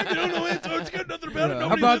don't know Antarctica, nothing about it. How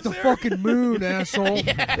Nobody about the lives there. fucking moon, asshole? You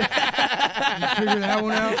figure that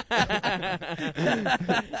one out?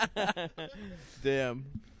 Damn.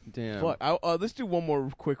 Damn. Fuck. Let's do one more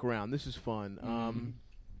quick round. This is fun.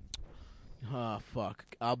 Fuck.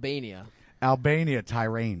 Albania. Albania,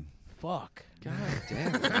 Tirane. Fuck. God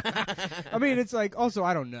damn. I mean, it's like, also,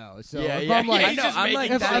 I don't know. So Yeah, if yeah, I'm like, yeah, I know, I'm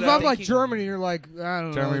like if that. I'm like Germany, you're like, I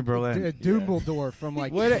don't Germany, know. Berlin. Dubbeldorf. I'm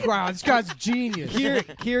like, What- wow, this guy's genius.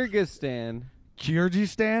 Kyrgyzstan.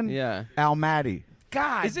 Kyrgyzstan, Yeah. Almaty.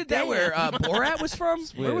 God, isn't that where Borat was from?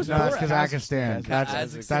 Where was No, it's Borat? Kazakhstan. That's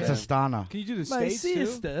Astana. Can you do the states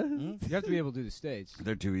too? You have to be able to do the states.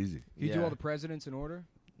 They're too easy. Can you do all the presidents in order?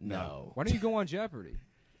 No. Why don't you go on Jeopardy?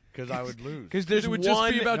 because I would lose. Because there's It would one.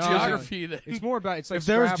 just be about No, geography then. It's more about it's like If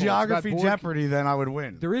there was Scrabble. It's about Geography board- Jeopardy, then I would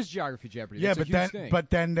win. There is Geography Jeopardy. Yeah, That's a but huge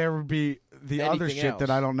then thing. there would be the other Anything shit that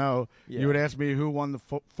else. I don't know. Yeah. You would ask me who won the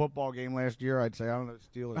football game last year. I'd say I don't know,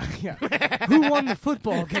 Steelers. Yeah. Who won the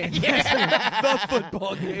football game? the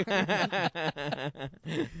football game.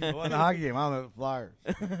 Who won the hockey game? I don't know, the Flyers.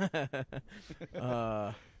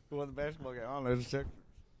 uh, Who won the basketball game? I don't know, the Sixers.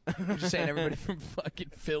 I'm just saying everybody from fucking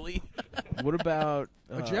Philly. what about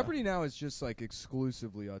Jeopardy now is just like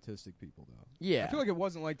exclusively autistic people, though. Yeah. I feel like it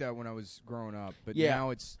wasn't like that when I was growing up, but Yeah. now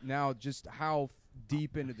it's just how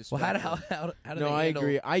deep into the Well, spectrum. how do No, they I handle-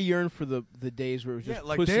 agree. I yearn for the days where it was just Yeah,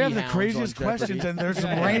 like pussy they have the hounds craziest on Jeopardy. questions, and there's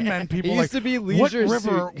some Rain Man people It like, used to be what Leisure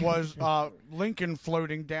river Suit. was Lincoln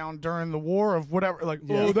floating down during the war of whatever? Like,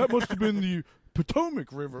 Yeah. oh, that must have been the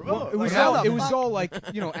Potomac River. Well, Oh, like, how the fuck? all like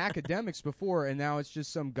academics before, and now it's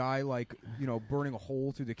just some guy like burning a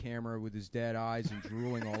hole through the camera with his dead eyes and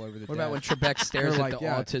drooling all over the. What about when desk. Trebek stares They're at like, the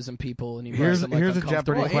yeah. autism people and he Here's- makes them like here's a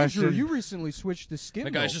uncomfortable? Jeopardy Well, Andrew, question. you recently switched to skim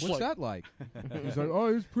The milk. guy's just What's like- that like? He's like,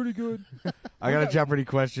 oh, it's pretty good. I got a Jeopardy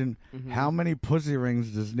question. How many pussy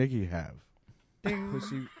rings does Nikki have?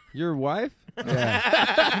 Pussy. Your wife? And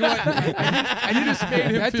you just made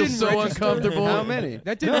him That feel didn't so register. uncomfortable. How many?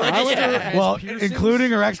 That didn't No, I register would- as Well, piercings?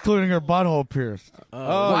 including or excluding her butthole pierced.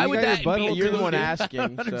 Oh, Why you would got your that butthole be? You're the one pierced?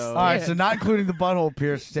 asking. So All right, so not including the butthole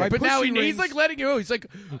pierced. By But now pussy he's rings- like letting you know. He's like,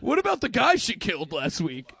 what about the guy she killed last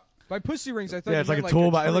week? By pussy rings, I thought Yeah, you it's like a meant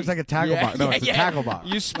toolbox. It tree. looks like a tackle Yeah, box. No, yeah, it's a yeah. tackle box.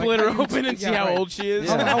 you split Like her how you- open and see yeah, how right. old she is.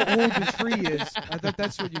 How old the tree is. I thought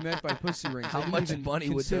that's what you meant by pussy rings. I How didn't much even money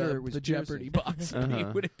would consider it was the Jeopardy piercing. box be?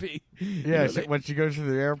 Would it be? Yeah, when she goes to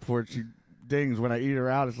the airport, she dings. When I eat her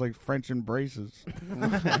out, it's like French embraces.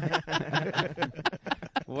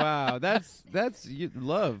 Wow, that's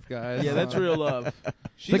love, guys. Yeah, that's real love.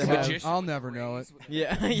 She's Like a have- magician. I'll never know it.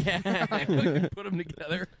 Yeah, yeah. Put them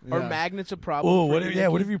together. Are Yeah. magnets a problem? Oh, for what you, if, yeah,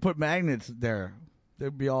 what Nikki? if you put magnets there?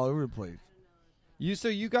 They'd be all over the place.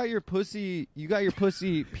 You got your pussy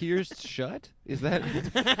pierced shut? Is that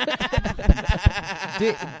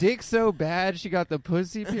dick so bad she got the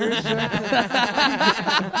pussy pierced shut?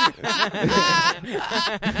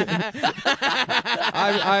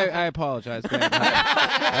 I apologize, man.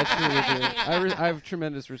 I truly do. I have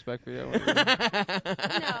tremendous respect for you. No,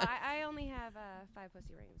 I only have 5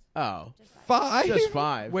 pussy rings. Oh, Just 5. 5? just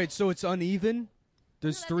 5. Wait, so it's uneven?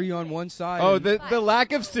 There's that's 3 on including. one side. Oh, and- the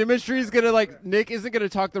lack of symmetry is gonna Nick isn't gonna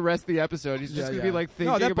talk the rest of the episode. He's just gonna be thinking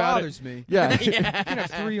no, that about bothers it. me. Yeah. You can have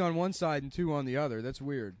 3 on one side and 2 on the other. That's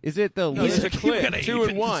weird. Is it the No, it's a You clip. gotta 2 even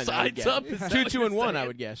and 1. I would sides guess. up, is that 2, what 2 you're and 1. I saying?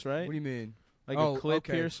 would guess, right? What do you mean? Like oh, a clip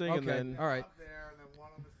okay. piercing, and Okay. then All right.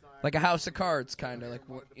 Like a house of cards, kind of like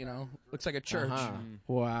looks like a church. Uh-huh.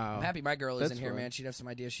 wow. I'm happy my girl That's isn't here, fun. man. She'd have some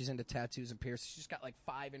ideas. She's into tattoos and piercings. She's got like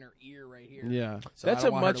 5 in her ear right here. Yeah. So That's I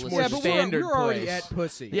don't a want her much to more Yeah, listen but to standard we're already place. at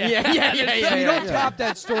pussy. Yeah, yeah, yeah, So yeah. you don't top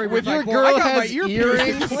that story with your like, girl well, I got has my ear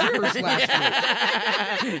earrings. pierced in Claire's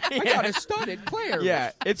last week. I got a studded Claire.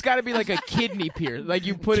 Yeah, it's got to be like a kidney pierce. Like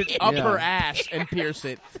you put it up Yeah. her ass and pierce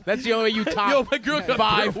it. That's the only way you top Yo, my girl got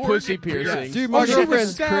 5 organ pussy pierced. piercings. Dude, Oh, my she was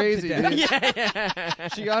girlfriend's stabbed crazy. to death. Dude. Yeah.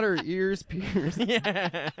 She got her ears pierced.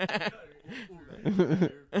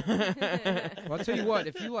 Well, I'll tell you what.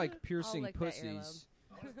 If you like piercing lick that pussies,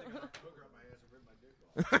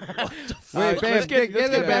 Wait, Bam, let's get it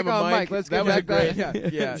Bam back a on mic. mic. Let's That get was back great.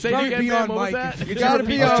 that. Yeah. Say Probably it again, be Bam. on What was mic that? if You you gotta ever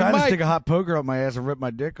be I was on trying to mic. stick a hot poker up my ass and rip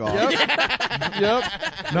my dick off. Yep.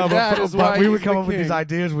 No, That but is why we would he's come the up with these king.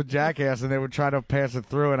 ideas with Jackass, and they would try to pass it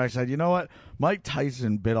through. And I said, you know what? Mike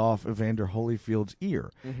Tyson bit off Evander Holyfield's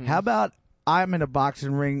ear. How about I'm in a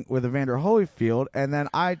boxing ring with Evander Holyfield, and then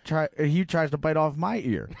he tries to bite off my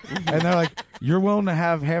ear, and they're like, "You're willing to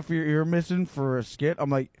have half your ear missing for a skit?" I'm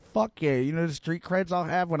like, "Fuck yeah!" You know the street creds I'll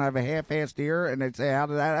have when I have a half-assed ear, and they say, "How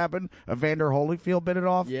did that happen?" Evander Holyfield bit it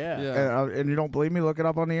off. Yeah. And you don't believe me? Look it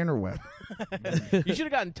up on the interweb. You should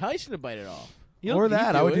have gotten Tyson to bite it off. Or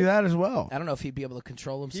that, I would do that as well. I don't know if he'd be able to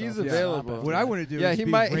control himself. He's and available. stop what I want to do Yeah, is he be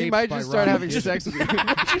might raped just by start Robert having Gibbs. sex with you.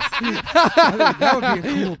 That would be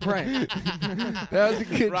a cool prank. That was a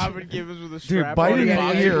good. Robert Gibbs with a Dude, strap biting on. an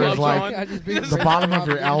boxing ear is gloves like on. I just be the bottom of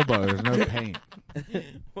your elbow. There's no pain.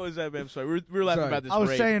 What was that, man? Sorry, we were laughing Sorry. about this. I was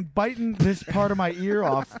rape. saying biting this part of my ear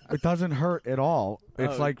off, it doesn't hurt at all.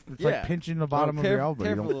 It's Oh, like yeah. pinching the bottom of your elbow.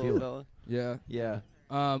 You Careful, don't feel little it. fella. Yeah.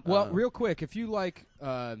 Yeah. Well, real quick, if you like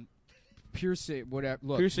piercing, whatever.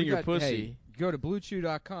 Look, Piercing we your got- pussy. Hey, go to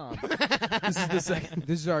BlueChew.com. This is the second.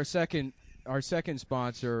 This is our second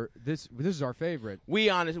sponsor. This is our favorite.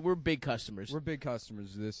 We're big customers. We're big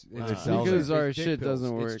customers of this. Wow. It's Because it's our dick shit pills.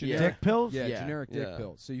 doesn't It's work. generic- Dick pills? Yeah, Yeah. generic dick Yeah.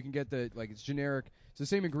 pills. So you can get it's generic. It's the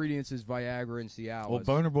same ingredients as Viagra and Cialis. Well,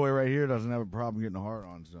 Boner Boy right here doesn't have a problem getting a hard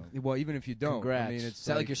on. So Well, even if you don't, Congrats. I mean, it's Is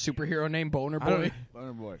that like your superhero name, Boner I don't- Boy?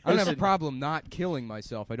 Boner Boy. I don't have a problem not killing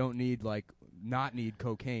myself. I don't need not need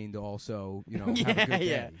cocaine to also have a good day.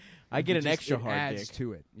 yeah. I get It an just- extra it hard adds dick.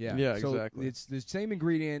 to it. Yeah, Yeah, so exactly. It's the same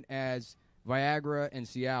ingredient as Viagra and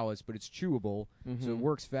Cialis, but it's chewable, so it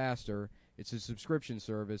works faster. It's a subscription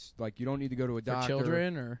service. Like you don't need to go to a For doctor.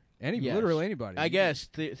 children or Yes. Literally anybody. I guess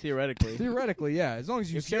theoretically. Theoretically, yeah. As long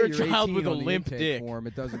as you If say you're a you're child 18 with a on the limp intake dick. form,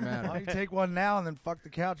 it doesn't Why matter. don't you take one now and then fuck the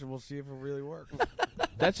couch and we'll see if it really works.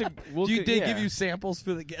 That's a. We'll Do you yeah. give you samples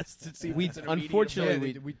for the guests to see? if We- it's an immediate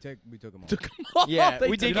unfortunately, effect? we took them all. Took 'em all. Yeah, They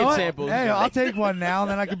we took did 'em get all. samples. Hey, I'll take one now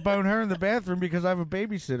and then I can bone her in the bathroom because I have a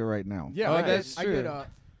babysitter right now. Yeah, Oh, I that's get, true.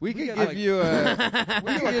 we We could get, give like- you a. we We get could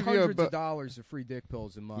like give you a. hundreds of dollars of free dick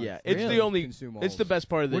pills a month. Yeah, it's Really? the only. Consume all It's of the them. best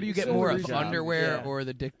part of the. what do you get it's more the of, job. underwear Yeah. or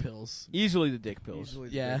the dick pills? Easily the dick pills. Usually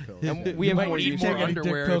the Yeah. dick pills. And we have might more need use. more Take any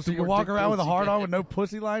underwear dick pills if so the you can more walk dick around with a pills you hard get. on with no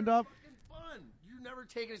pussy lined up. Fun. You've never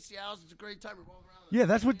taken a Cialis. It's a great time. You're walking around. Yeah,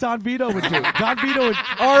 that's what Don Vito would do. Don Vito would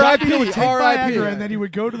R.I.P., take R.I.P.. Viagra and then he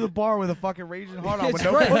would go to the bar with a fucking raging hard on with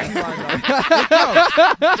no great. pussy lined up.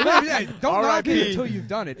 Don't knock it until you've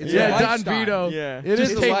done it. It's a Yeah, Don lifestyle. Vito. Yeah, It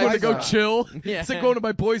Just is a take one to go lifestyle. chill. Yeah. It's like going to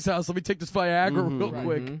my boy's house. Let me take this Viagra real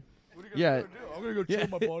quick. Yeah, I'm gonna go chill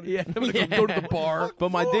my body. Yeah, I'm gonna go to the bar.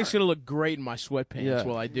 But my dick's gonna look great in my sweatpants Yeah.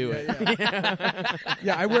 while I do it.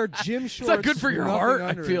 Yeah, I wear gym shorts. It's not good for with your nothing heart. I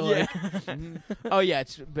under feel it. like. Oh yeah,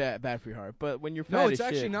 it's bad for your heart. But when you're fat No, as it's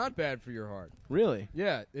actually shit- not bad for your heart. Really.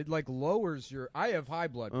 Yeah, it like lowers your. I have high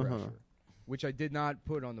blood Uh-huh. pressure, which I did not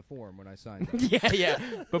put on the form when I signed it. Yeah.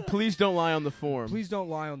 But please don't lie on the form. Please don't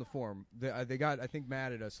lie on the form. They got, I think,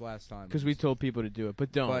 mad at us last time because we told people to do it,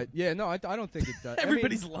 but don't. But yeah, no, I don't think it does.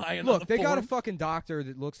 Everybody's I mean, lying. look, on the they got a form. fucking doctor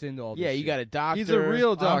that looks into all this. yeah, you shit. got a doctor. he's a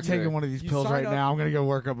real I'm doctor. taking one of these You pills sign right up- now. I'm gonna go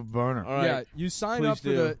work up a boner. All right. Yeah, you sign Please up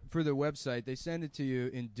do. for the website. They send it to you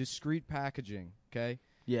in discreet packaging. Okay,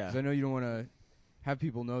 Yeah. because I know you don't want to have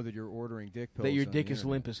people know that you're ordering dick pills. That your on dick the is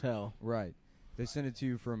internet. limp as hell. Right. They send it to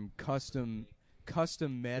you from custom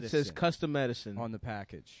medicine. It says custom medicine. on the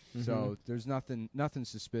package. So there's nothing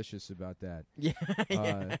suspicious about that. Yeah.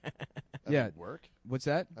 Uh, And yeah. they work? What's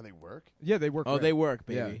that? And they work? Yeah, they work. Oh, great. they work,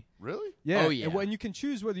 Yeah. baby. Really? Yeah. Oh, yeah. And when you can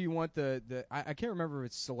choose whether you want the I can't remember if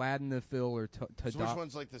it's Sildenafil or So which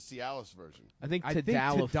one's like the Cialis version? I think I think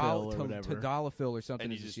tadalafil or whatever. Tadalafil or something.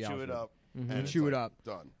 And you is just a chew Cialis it one. up. Mhm. And You it's chew it like up.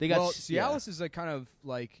 Done. They got Well, s- yeah. Cialis is like kind of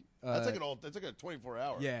like That's like a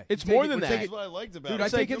 24-hour. yeah. It's You take more it- than you that. take That's it- what I liked about Dude, it. I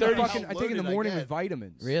It's take like, it no in the matter fucking. how I take it in the loaded morning I with get.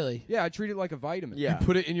 vitamins. Really? Yeah, I treat it like a vitamin. Yeah.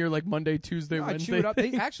 Put it in your like Monday, Tuesday, No, I Wednesday. chew it up.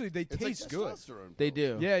 They actually they It's taste like good. testosterone. They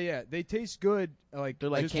pills. do. Yeah, they taste good. Like They're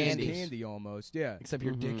like just as candies. candy almost. Yeah. Except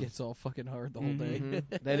your dick Mhm. gets all fucking hard the whole day. Mhm.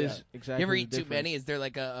 That is exactly. You ever the eat too difference. many? Is there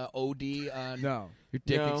like a OD on No. your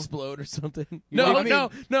dick No. explode or something? No, I mean-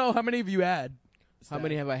 no. How many have you had? How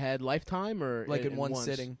many have I had lifetime or Like in one once?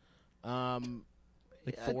 sitting?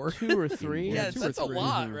 Like 4? 2 or 3. Yeah, two or that's a three.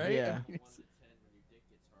 lot, right? Yeah.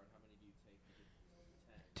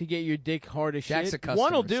 To get your dick hard as Jack's a shit. customer.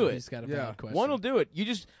 One'll do so it. He's got a Yeah. valid question. One will do it.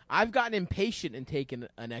 I've gotten impatient in taking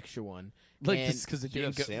an extra one. Like And, just because it Do you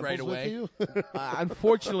have didn't get samples right with away. you?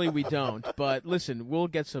 unfortunately, we don't. But listen, we'll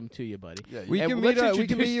get some to you, buddy. Yeah, We And can let's meet. We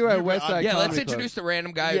can meet you at introduce- Westside. Yeah, let's Comedy introduce Club. the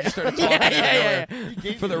random guy who Yeah. just started talking.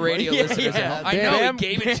 Yeah. For the radio Yeah, listeners. yeah. I know Bam- he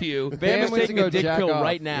gave it to you. Bam is went to taking go a dick jack pill off.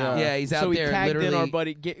 right now. Yeah, he's out so there he tagged in literally- our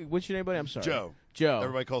buddy. What's your name, buddy? I'm sorry. Joe. Joe.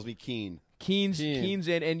 Everybody calls me Keen. Keen's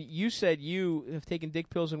in, and you said you have taken dick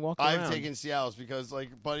pills and walked around. I've taken Cialis because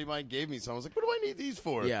like a buddy of mine gave me some. I was like, what do I need these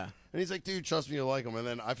for? Yeah. And he's like, dude, trust me, you'll like them. And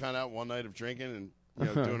then I found out one night of drinking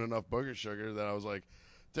and doing enough booger sugar that I was like,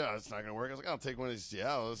 dude, it's not gonna work. I was like, I'll take one of these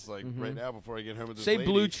Cialis like right now before I get home with this Say lady.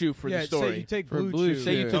 Blue Chew for yeah, the story. Say you take For blue, Blue chew.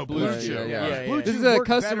 Say you Yeah. took Oh, Blue Blue Chew. Chew, yeah. Blue This Chew is a works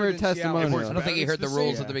better customer than Cialis. testimonial. It works I don't think he heard the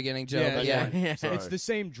rules Yeah. at the beginning, Joe. Yeah, but yeah. yeah. Sorry. It's the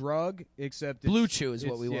same drug except Blue it's- Chew is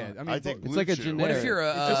what it's- we want. Yeah, I mean, I take It's Blue like a Chew. generic. What if you're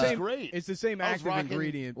It's the a same. great. It's the same I was active rocking-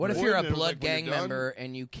 ingredient. what if Boy, you're a and it was blood like, when gang you're done- member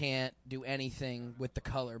and you can't do anything with the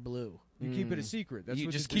color blue? You keep it a secret. That's You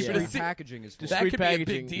what just the keep it a discreet secret. packaging is for. That Discreet could be a packaging,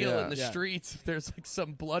 big deal yeah. in the Yeah. streets. If there's like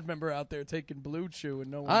some blood member out there taking Blue Chew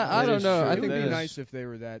and no one. I That don't is know. true. I It think would that be is- nice if they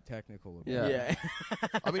were that technical. About Yeah. it. Yeah.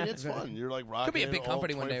 I mean, it's fun. You're like rocking Could be a it big all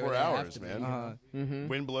company one day 24 where they have hours, to be. man. Uh-huh.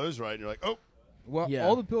 Wind blows right, and you're like, oh, Well, Yeah.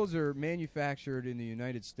 all the pills are manufactured in the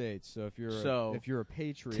United States. So if you're a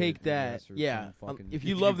patriot, Take I that. guess, or Yeah. some fucking- If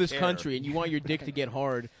you if love you this care. country and you want your dick to get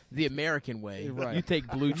hard the American way, Right. you take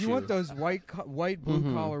Blue if Chew. you want those white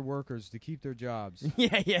blue collar workers to keep their jobs,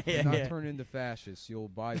 yeah, yeah, yeah. and not yeah. turn into fascists, you'll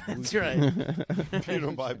buy Blue That's Chew. right. if you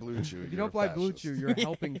don't buy Blue Chew, If you don't buy Blue Chew, you're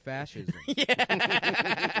helping fascism.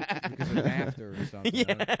 yeah. Because an after or something.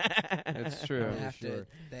 That's true. Sure.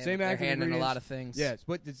 Same Same active hand in a ingredients. lot of things. Yes,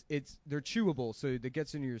 but they're chewable, so it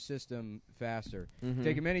gets into your system faster. Mhm.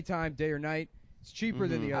 Take them anytime, day or night. It's cheaper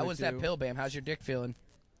than the other How was that two. pill, Bam? How's your dick feeling?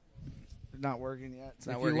 Not working yet. It's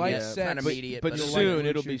not If you working like yet. sex- It's not immediate, But it'll soon like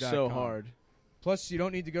it'll be so BlueChew.com. hard. Plus, you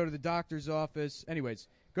don't need to go to the doctor's office. Anyways,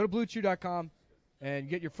 go to BlueChew.com and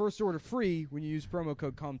get your first order free when you use promo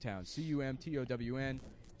code CUMTOWN. CUMTOWN.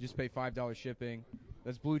 You just pay $5 shipping.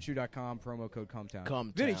 That's BlueChew.com, promo code CUMTOWN.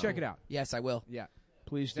 Cum Vinny, Town. check it out. Yes, I will. Yeah.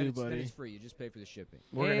 Please Then do, it's buddy. free. You just pay for the shipping.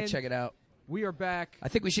 We're going to And check it out. We are back. I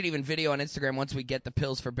think we should even video on Instagram once we get the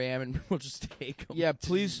pills for Bam, and we'll just take them. Yeah,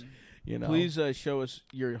 please. You know. Please show us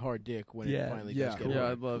your hard dick when it finally does get Yeah,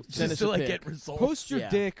 hard. I'd love to. Send us to a like pic. get results. Post your Yeah.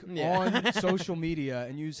 dick Yeah. on social media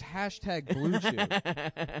and use hashtag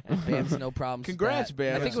BlueChew. Bam's no problems. Congrats, with that.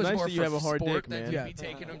 Bam. I think It's it was nice more that you for have a hard sport dick, than man. to Yeah. be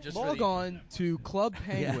taking them just for Log the... on to Club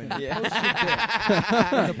Penguin. Yeah. Post your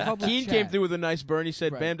dick. In the public Keen chat. came through with a nice burn. He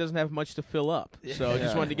said Right. Bam doesn't have much to fill up, so I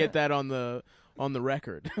just Yeah. wanted to get that on the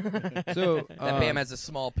record. So That Bam has a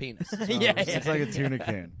small penis. It's like a tuna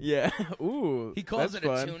can. Yeah. Ooh. He calls that's it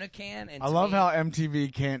fun. a tuna can. And I to love me- how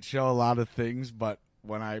MTV can't show a lot of things, but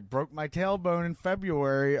when I broke my tailbone in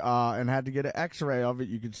February and had to get an X-ray of it,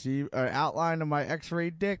 you could see an outline of my X-ray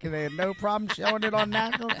dick, and they had no problem showing it on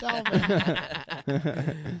national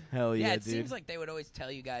television. Hell yeah, Yeah, it dude. seems like they would always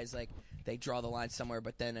tell you guys like they draw the line somewhere,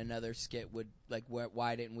 but then another skit would like,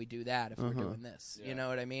 why didn't we do that if we're doing this? You know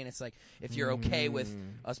what I mean? It's like if you're okay with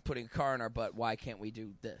us putting a car in our butt, why can't we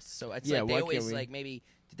do this? So it's Yeah, like they why can't always we? like maybe.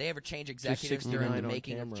 Did they ever change executives during 69 the on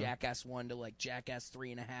making of camera. Jackass 1 to like Jackass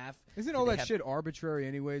 3.5? Isn't Did all they that have- shit arbitrary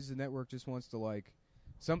anyways? The network just wants to like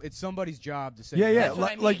it's somebody's job to say Yeah, yeah. That's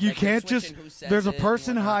what I mean. Like you Like, they're can't just. switching who says There's a it and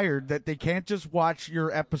person whatnot. hired that they can't just watch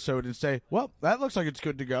your episode and say, "Well, that looks like it's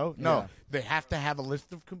good to go." No, Yeah. they have to have a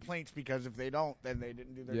list of complaints because if they don't, then they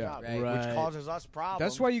didn't do their Yeah. job, Right. Right. which causes us problems.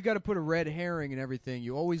 That's why you got to put a red herring and everything.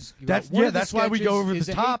 You always That's one of the that's why we go sketches over is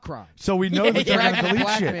the a hate top, crime. so we know that they're Dragging going a to delete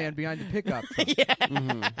black shit. man behind the pickup truck.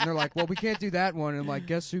 And they're like, well, we can't do that one. And I'm like,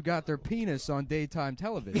 guess who got their penis on daytime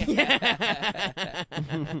television?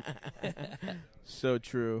 So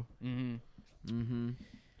true. Mm-hmm. Mm-hmm.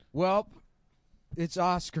 Well, it's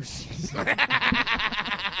Oscar season.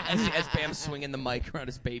 as Bam's swinging the mic around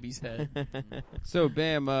his baby's head. So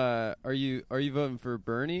Bam, are you voting for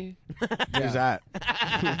Bernie? Who's that?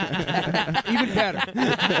 Even better.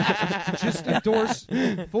 Just endorse,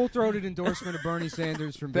 full-throated endorsement of Bernie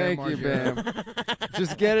Sanders from Bam Thank you, Margera. Bam.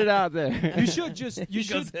 Just get it out there. You should just, you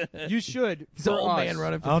should, He's an for old us, man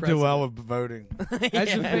running for I'll do president. well with voting.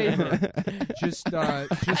 as a favor, just I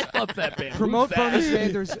love that, Bam. promote Who's that? Bernie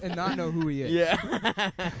Sanders and not know who he is.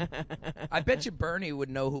 Yeah. I bet you Bernie would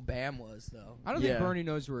know who Bam was, though. I don't Yeah. think Bernie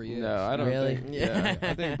knows where he is. No, I don't Really? think. Yeah,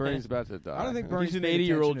 I think Bernie's about to die. I don't think Bernie's He's an paid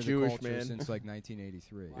 80-year-old attention to the Jewish culture man. since like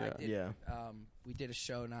 1983. Well, I did, Yeah. we did a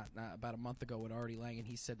show not about a month ago with Artie Lang, and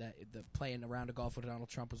he said that the playing a round of golf with Donald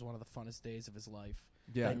Trump was one of the funnest days of his life.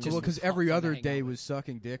 Yeah, Like, just because fun every to other hang day out was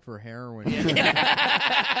sucking dick for heroin. See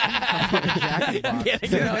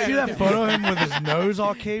that photo of him with his nose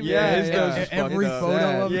all caved in? Yeah, his yeah. nose is Every fucked up.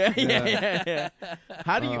 photo of Yeah, it. yeah.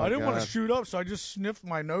 How do you? Oh, I didn't want God. to shoot up, so I just sniffed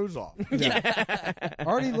my nose off.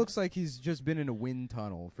 Artie looks like he's just been in a wind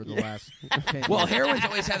tunnel for the last 10 Well, years.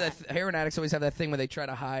 heroin addicts always have that thing where they try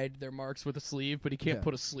to hide their marks with a sleeve, but he can't Yeah.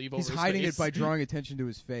 put a sleeve He's over hiding his it face. by drawing attention to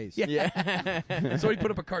his face. Yeah. So he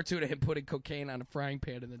put up a cartoon of him putting cocaine on a frying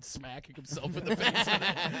pan and then smacking himself in the face with it.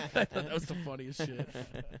 I thought that was the funniest shit.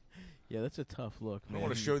 Yeah, that's a tough look, I man. don't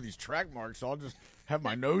want to show these track marks, so I'll just have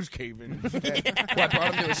my nose cave in instead. Well, I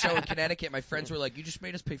brought him to a show in Connecticut. My friends were like, "You just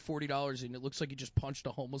made us pay $40, and it looks like you just punched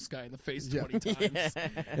a homeless guy in the face 20 times."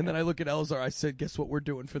 And then I look at Elzar. I said, "Guess what we're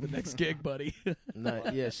doing for the next gig, buddy?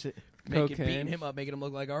 Yes. Beating him up, making him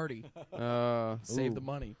look like Artie. Save Ooh. the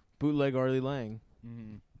money." Bootleg Arlie Lang.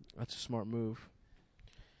 Mm-hmm. That's a smart move.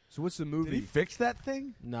 So what's the Did movie? he fix that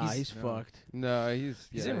thing? Nah, he's no. fucked. No,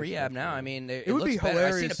 He's in rehab now. I mean, it would looks be better. I seen a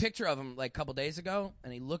hilarious. picture of him like a couple days ago,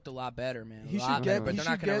 and he looked a lot better, man. He A should lot get- better, but he they're should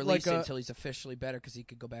not going to get, like, release it a- until he's officially better because he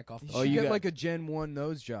could go back off the You show. should you get got- like a Gen 1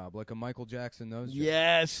 nose job, like a Michael Jackson nose job.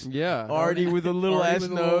 Yes. Yeah. Artie with a little Artie ass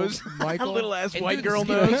with a little nose. Michael. A little ass And white do the girl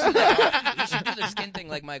skin- nose. You should do the skin thing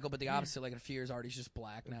like Michael, but the opposite. Like in a few years, Artie's just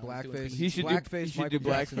black now. He's doing Blackface. He should do- blackface. he should Michael do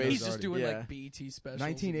Jackson blackface. nose He's just Artie. doing Yeah. like BET specials.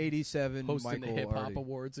 1987 hosting Michael the hip hop Artie.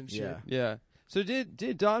 awards and shit. Yeah. Yeah. So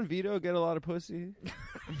did Don Vito get a lot of pussy?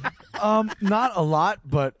 Not a lot,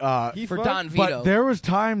 but For Don Vito. but there was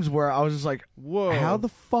times where I was just like, Whoa. how the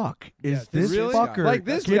fuck is Yeah, this really? fucker Like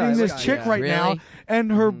this getting guy, this like- chick yeah. right now? Really?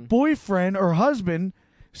 And her Mhm. boyfriend or husband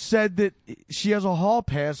said that she has a hall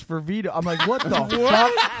pass for Vito. I'm like, what the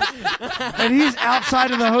fuck? And he's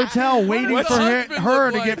outside of the hotel waiting What's for the husband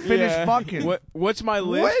her look to get like? finished fucking. What's my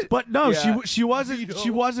list? But no, Yeah. she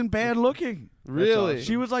wasn't bad looking. Really?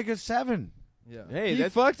 She was like a 7. Yeah. Hey, He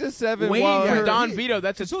that's fucked a 7 waiting while for her, Don Vito.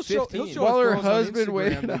 That's a He'll show 15. While her us girls on husband Instagram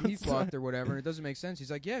waited that he outside. fucked or whatever, and it doesn't make sense. He's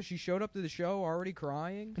like, yeah, she showed up to the show already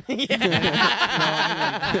crying.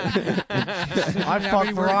 I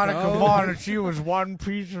fucked Veronica Vaughn and she was one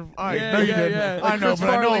piece of. I know you didn't. I know, but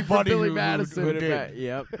I know a buddy who did.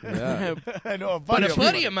 Yep. Yeah. I know a But buddy. a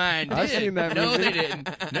buddy of mine did. I've seen that no, movie. they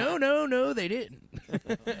didn't. No, they didn't. Did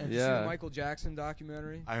you see the Yeah. Michael Jackson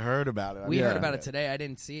documentary? I heard about it. We Yeah. heard about it today. I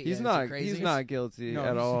didn't see it. He's yet. not. Is it crazy? He's not guilty No,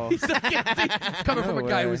 at he's- all. He's not guilty. Coming from a No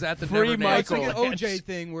guy who way. was at the Free Never It's like an Michael. OJ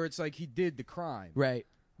thing where it's like he did the crime, Right.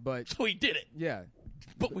 but So he did it, yeah,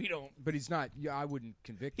 but we don't. but he's not. Yeah, I wouldn't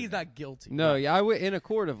convict him. He's not guilty. No, yeah, I would in a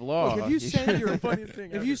court of law. Look, if you send your Funniest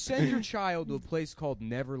thing if ever. you send your child to a place called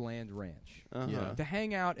Neverland Ranch Uh-huh. to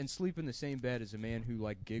hang out and sleep in the same bed as a man who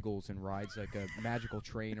like giggles and rides like a magical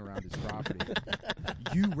train around his property,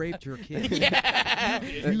 you raped your kid.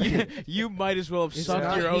 You might as well have Is sucked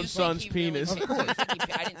that- your You own think son's he really penis. paid- you think he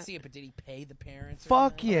pa- I didn't see it, but did he pay the parents? or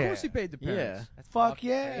Fuck anything? Of yeah. course, he paid the parents. That's Fuck fucked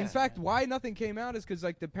yeah. In fact, why nothing came out is because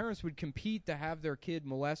like the parents would compete to have their kid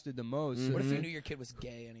molested the most. What if Mm-hmm. you knew your kid was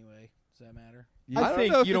gay anyway? Does that matter? I I don't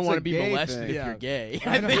think know if you don't it's want a to be gay molested thing. if Yeah. you're gay.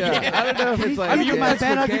 I know. Yeah, I don't know if it's like. I mean, think my that's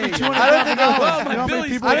bad. I'll what give you gay- $200. I don't think You know I how many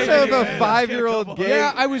Billy's people I don't know if gay? a 5-year-old gay.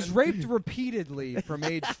 Yeah, I was raped repeatedly from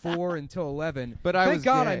age 4 until 11. But I Thank was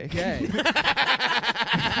God gay. I'm gay.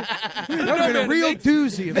 That would have been a real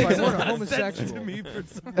doozy if I weren't a homosexual. to me for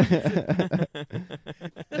some reason.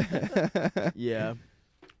 Yeah.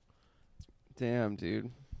 Damn,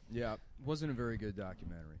 dude. Yeah, wasn't a very good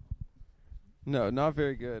documentary. No, not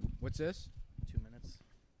very good. What's this? 2 minutes.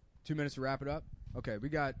 2 minutes to wrap it up? Okay, we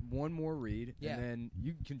got one more read, Yeah. and then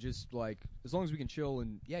you can just, like, as long as we can chill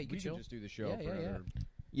and Yeah, you can we chill. can just do the show Yeah, for yeah, another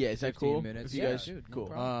Yeah, is that 15 cool? minutes. If you Yeah, guys, dude, no cool.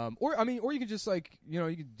 problem. or you can just, like, you know,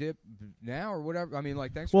 you can dip now or whatever. I mean,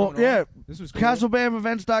 like, thanks for Well, coming yeah. on. This was cool.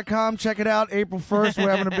 CastleBamEvents.com. Check it out. April 1st, we're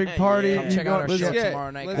having a big party. Yeah, come You check go- out our let's show get-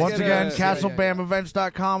 tomorrow night. let's guys. Once get again, a-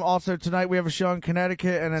 CastleBamEvents.com. Also, tonight we have a show in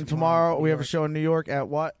Connecticut, and then tomorrow we have a show in New York at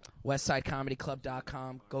what?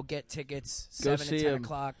 WestsideComedyClub.com. Go get tickets. Go 7 see and 10 him.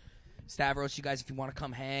 o'clock. Stavros, you guys, if you want to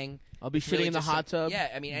come hang. I'll be It's sitting really in the just hot like- tub. Yeah,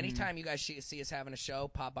 I mean, anytime you guys see us having a show,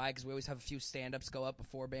 pop by because we always have a few stand-ups go up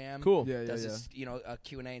before BAM. Cool. Yeah, Does yeah. this,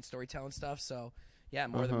 Q&A and storytelling stuff. So, yeah,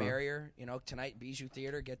 more the merrier. You know, tonight, Bijou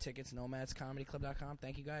Theater. Get tickets, nomadscomedyclub.com.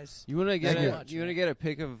 Thank you guys. You want to get Thank you a, much, you want to man. get a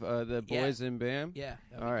pic of the Yeah. boys in BAM? Yeah.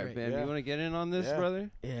 that'd be All right, great. BAM. Yeah. You want to get in on this, Yeah. brother?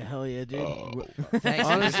 Yeah, hell yeah, dude. Thanks.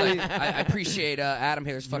 Honestly- I appreciate Adam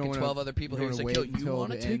here. There's You don't fucking wanna- 12 other people you here. don't He's wanna like, wait yo, you until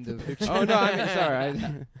want to the take end the of- picture? Oh no, I mean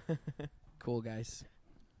sorry. Cool, guys.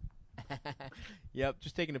 Yep,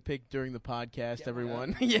 just taking a pic during the podcast,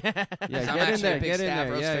 everyone. yeah. Yeah, I'm get in actually there. a big Get in there.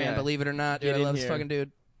 Stavros Yeah, fan, yeah. believe it or not. Get Dude, I in love this here. fucking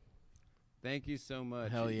dude. Thank you so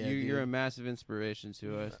much. Hell yeah, You're dude. a massive inspiration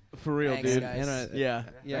to us. For real, Thanks, dude. guys. And Yeah.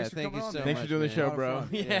 yeah, Thanks for thank you coming on, so man. much. Thanks for doing the man. show, A lot of bro. fun.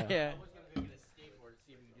 Yeah, Yeah. yeah.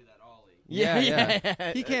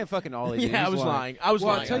 Yeah. He can't fucking ollie. Dude. Yeah, I He's was lying. lying. I was Well,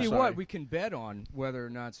 lying. I'll tell I'm you sorry. what, we can bet on whether or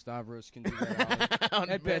not Stavros can do that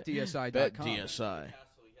at betdsi.com. Bet DSI.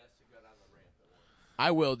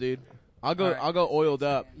 I will, dude. I'll go. All right. I'll go oiled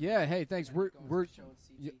up. Yeah, hey, thanks. We're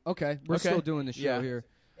okay. We're Okay. still doing the show Yeah. here.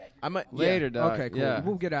 I might Later, dog. Okay, cool. Yeah.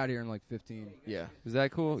 We'll get out of here in like 15. Yeah. Is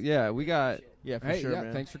that cool? Yeah, we got. Yeah, for Hey, sure, yeah,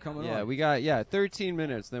 man. thanks for coming Yeah, on. we got. 13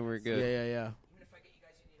 minutes. Then we're Yeah, good. yeah,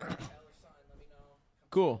 yeah.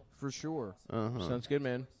 Cool. For sure. Uh-huh. Sounds good,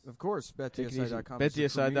 man. Of course, betdsi.com.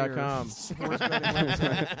 BetDSI.com. Sports betting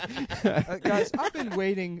website. Guys, I've been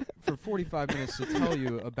waiting for 45 minutes to tell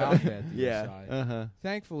you about BetDSI. Yeah. Uh-huh.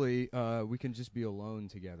 Thankfully, we can just be alone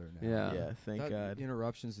together now. Yeah. Yeah, thank That God.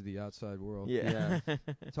 Interruptions to the outside world. Yeah.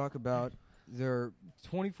 Talk about their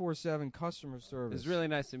 24/7 customer service. It's really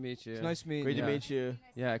nice to meet you. It's nice meeting Great you. to meet you.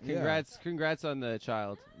 Yeah, congrats on the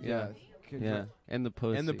child. Yeah. Yeah. And the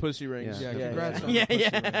pussy. And the pussy rings. Yeah, yeah, congrats on yeah. the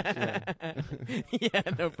yeah. Yeah,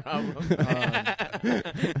 no problem.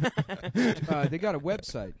 They got a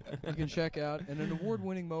website you can check out and an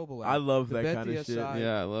award-winning mobile app. I love The that kind of BetDSI shit.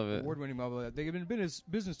 Yeah, I love it. Award-winning mobile app. They've been in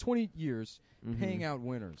business 20 years, paying out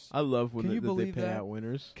winners. I love when Can you they believe pay that? out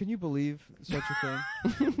winners. Can you believe such a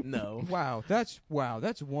thing? No. Wow, that's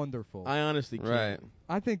wonderful. I honestly can't. Right.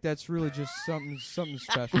 I think that's really just something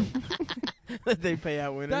special. That they pay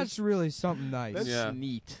out winners. That's really something nice. That's Yeah.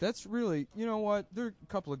 neat. That's really, you know what? There are a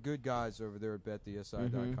couple of good guys over there at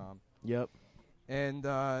betdsi.com. Yep. And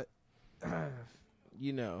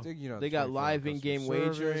You know. they They got 24 live customer in-game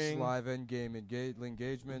service, wagering. live in-game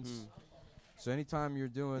engagements. So anytime you're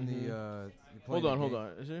doing the Hold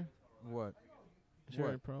on. Is there? What? Is there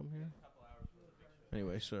any problem here?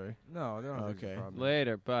 Anyway, sorry. No, they don't have Okay. a problem.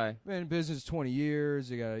 Later. Bye. Been in business 20 years.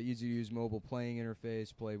 They got an easy-to-use mobile playing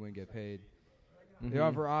interface. Play, win, get paid. They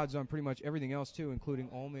offer odds on pretty much everything else, too, including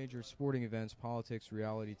all major sporting events, politics,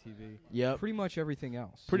 reality TV. Yep. Pretty much everything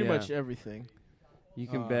else. Pretty much everything. You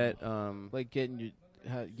can bet. Like getting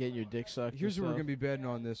your dick sucked. Here's and what we're stuff. going to be betting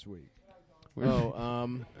on this week.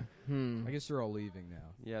 I guess they're all leaving now.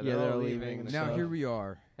 Yeah, they're all leaving. Now here we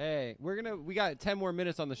are. Hey, we got 10 more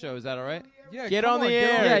minutes on the show. Is that all right? Yeah, Get on the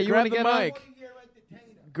air. Yeah, you grab want to the get mic. on?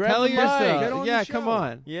 Grab Tell the yourself. mic. Get on Yeah, the show. come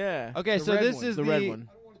on. Yeah. Okay, The so red this one. is The red one.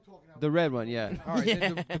 The red one, yeah. All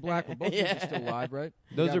right, the black one. Both of them are still alive, right?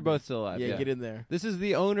 Those are both still alive. Yeah, Yeah, get in there. This is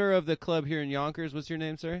the owner of the club here in Yonkers. What's your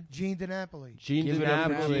name, sir? Gene DiNapoli. Gene Give it up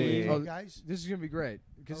for DiNapoli. Gene. Oh, guys. This is going to be great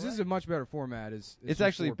because this is a much better format. It's with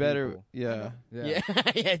actually 4 better. people. Yeah.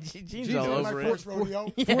 Yeah, Gene's all on my over first it. rodeo.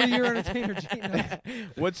 40-year entertainer Gene.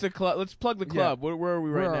 What's the club? Let's plug the club. Where are we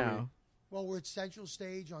Where right are now? Well, we're at Central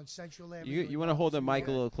Stage on Central Avenue. You want to hold the mic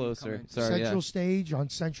a little closer. in. Sorry. Central Stage on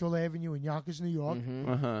Central Avenue in Yonkers, New York.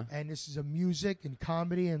 Yeah. Uh-huh. And this is a music and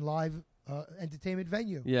comedy and live entertainment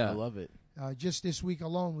venue. Yeah. I love it. Just this week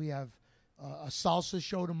alone, we have a salsa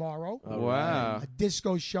show tomorrow. Wow. A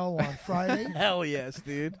disco show on Friday. Hell yes,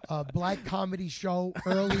 dude. A black comedy show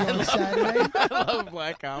early on Saturday. I love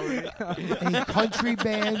black comedy. A country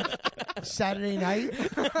band Saturday night.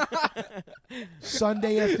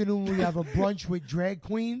 Sunday afternoon, we have a brunch with drag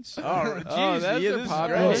queens. That's a this is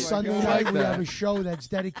popular- great. Sunday I night, like we that. have a show that's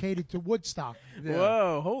dedicated to Woodstock.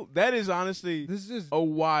 Whoa, that is honestly This is a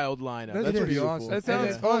wild lineup. That's That's pretty beautiful. awesome. That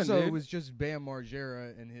sounds And fun, also, dude. it was just Bam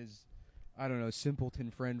Margera and his, I don't know,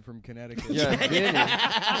 simpleton friend from Connecticut. Yeah, Vinny.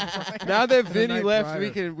 Now that Vinny night left,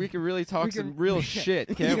 driver. we can really talk We some can- real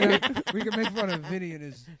shit, can't we? We can make fun of Vinny and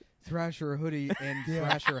his Thrasher hoodie and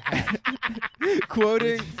Thrasher hat.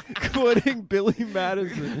 quoting Billy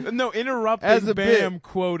Madison. No, interrupting As a Bam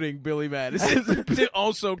quoting Billy Madison to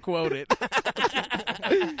also quote it.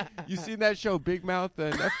 You seen that show Big Mouth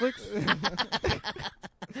on Netflix?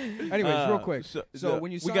 Anyways, real quick. So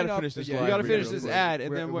when you we sign gotta up, finish this. we live gotta read finish real this quick. ad,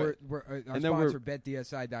 and then we're we're our and then we're- sponsor,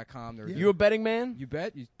 betdsi.com. They're You a betting man? You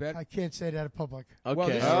bet? You bet? I can't say that in public. Okay. Well,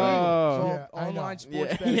 this is Oh. legal. Yeah, So I know. online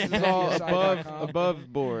sports Yeah. betting This is all betdsi.com.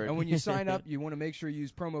 above board. And when you sign up, you want to make sure you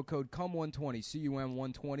use promo code CUM120,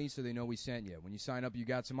 CUM120, so they know we sent you. When you sign up, you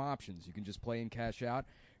got some options. You can just play and cash out.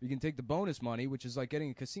 You can take the bonus money, which is like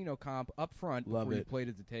getting a casino comp up front Love before you it. played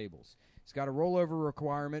at the tables. It's got a rollover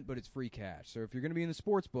requirement, but it's free cash. So if you're going to be in the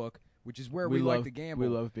sports book, which is where we like to gamble,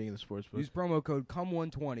 We love being in the sports book. use promo code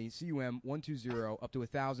CUM120, CUM120, up to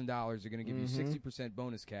 $1,000. They're going to give you 60%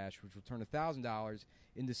 bonus cash, which will turn $1,000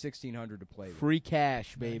 into $1,600 to play with. Free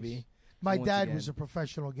cash, baby. My Once dad again. was a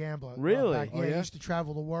professional gambler. Really? Back, Oh, He yeah? used to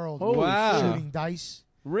travel the world Holy Wow. shit. shooting dice.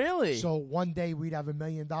 Really? So one day we'd have $1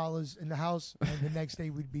 million in the house, and the next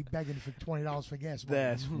day we'd be begging for $20 for gas money.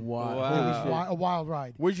 That's wild. Wow. It was a wild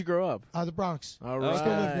ride. Where'd you grow up? The Bronx. All I right. still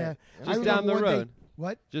live there. I Just remember down the one day- road.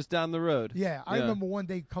 what? Just down the road. Yeah, I Yeah. remember one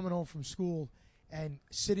day coming home from school, and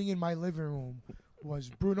sitting in my living room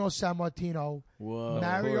was Bruno Sammartino, Whoa.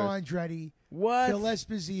 Mario course. Andretti, What? Phil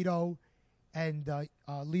Esposito, and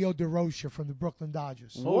Leo DeRocha from the Brooklyn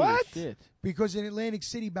Dodgers. Holy What? shit. Because in Atlantic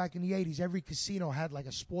City back in the 80s, every casino had like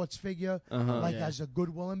a sports figure, like Yeah. as a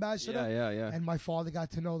goodwill ambassador. Yeah. And my father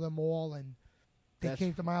got to know them all, and they That's-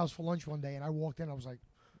 came to my house for lunch one day, and I walked in, I was like,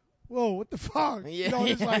 whoa, what the fuck? Yeah. You know,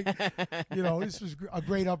 it's like, this was a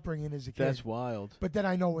great upbringing as a kid. That's wild. But then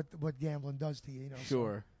I know what gambling does to you. So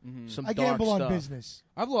Sure. Some I dark gamble on stuff. business.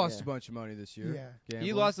 I've lost Yeah. a bunch of money this year. Yeah. Gambling.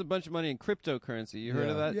 You lost a bunch of money in cryptocurrency. You heard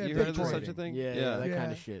of that? Yeah, you heard of Bitcoin. such a thing? Yeah, that Yeah.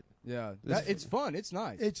 kind of shit. Yeah. This- It's fun. It's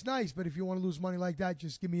nice. It's nice, but if you want to lose money like that,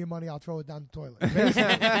 just give me your money. I'll throw it down the toilet. I'll tell you,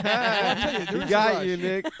 there He is a got rush. you,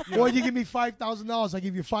 Nick. Or you give me $5,000, I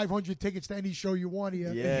give you 500 tickets to any show you want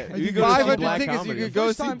here. Yeah. And You you go go see 500 black tickets, comedy. you could go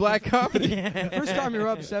First see time- black comedy. The first time you're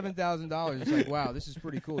up $7,000, it's like, wow, this is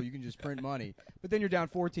pretty cool. You can just print money. But then you're down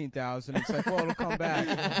 $14,000. It's like, well, it'll come back.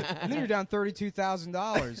 And then you're down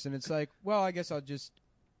 $32,000, and it's like, well, I guess I'll just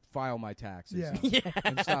file my taxes. Yeah.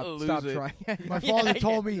 And stop Lose it. trying. My father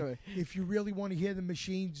told me, Yeah. if you really want to hear the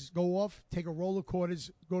machines go off, take a roll of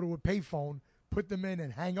quarters, go to a payphone, put them in,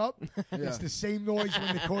 and hang up. It's the same noise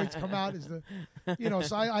when the coins come out as the,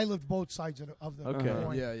 So I lived both sides of the Okay.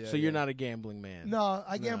 coin. Yeah. So you're not a gambling man. No,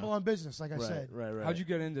 I gamble on business, like I said. Right. How'd you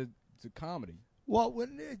get into comedy? Well,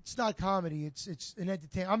 it's not comedy. It's an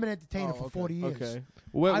entertainer. I'm an entertainer for 40 years. Okay.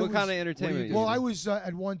 What was- kind of entertainment? Well, I was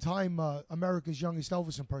at one time America's youngest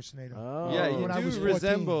Elvis impersonator. Oh. Yeah, you when I was do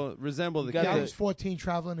 14. resemble the got kid. I was 14,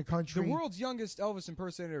 traveling the The country. world's youngest Elvis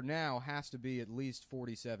impersonator now has to be at least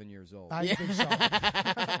 47 years old. I think so.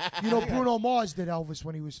 You know, Bruno Mars did Elvis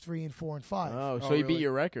when he was 3 and 4 and 5. Oh, so Oh, he beat really?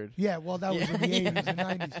 your record. Yeah, well, that was in the 80s and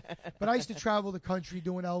 90s. But I used to travel the country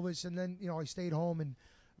doing Elvis, and then, I stayed home, and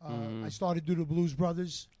I started to do the Blues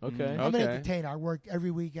Brothers. Okay. I'm an Okay. entertainer. I worked every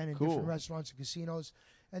weekend in Cool. different restaurants and casinos.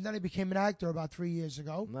 And then I became an actor about 3 years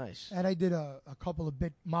ago. Nice. And I did a couple of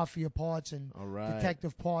bit mafia parts and All right.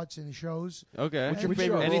 detective parts in the shows. Okay. What's your Which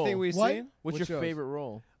favorite show? Anything role? we've What? seen? What's What your shows? favorite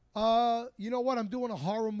role? You know what? I'm doing a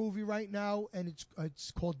horror movie right now, and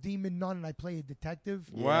it's called Demon Nun, and I play a detective.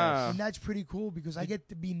 Wow. And that's pretty cool because I get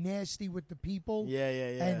to be nasty with the people Yeah.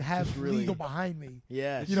 and have Just really, legal behind me.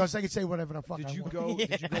 Yeah. So I can say whatever the fuck Did I you want. go?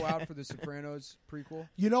 Did you go out for the Sopranos prequel?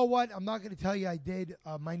 You know what? I'm not going to tell you I did.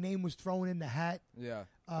 My name was thrown in the hat. Yeah.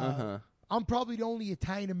 I'm probably the only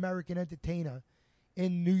Italian-American entertainer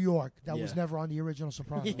in New York that was Yeah. never on the original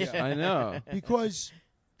Sopranos. Yeah. I know. Because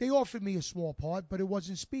they offered me a small part, but it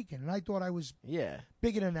wasn't speaking. And I thought I was Yeah.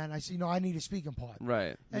 bigger than that. And I said, I need a speaking part.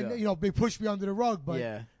 Right. And, Yeah. they pushed me under the rug. But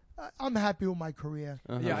Yeah. I'm happy with my career.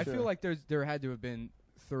 Yeah, I Sure. feel like there had to have been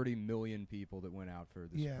 30 million people that went out for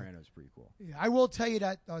the Yeah. Sopranos prequel. Yeah, I will tell you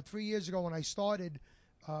that 3 years ago when I started,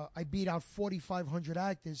 I beat out 4,500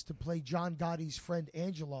 actors to play John Gotti's friend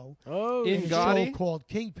Angelo Oh, In in a Gotti? show called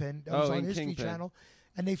Kingpin that was Oh, on in History Kingpin. Channel.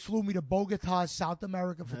 And they flew me to Bogota, South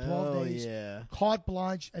America for 12 Hell days. yeah. Carte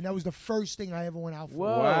blanche, and that was the first thing I ever went out for.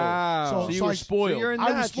 Whoa. Wow. So- So you so were I- spoiled. So you're a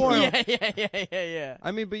I was natural. spoiled. Yeah.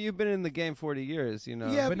 I mean, but you've been in the game 40 years, Yeah, But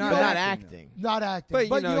you not know, Not acting. acting. Not acting. But,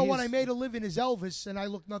 But, you you know, know what? he's- I made a living as Elvis, and I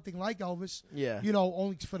look nothing like Elvis. Yeah.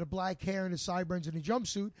 Only for the black hair and the sideburns and the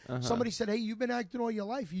jumpsuit. Somebody said, hey, you've been acting all your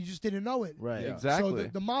life. You just didn't know it. Right. Yeah. Exactly. So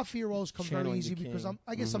the mafia roles come very Channeling easy the because king.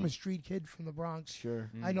 I guess I'm a street kid from the Bronx.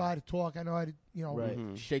 Sure. I know how to talk. I know how to, Right.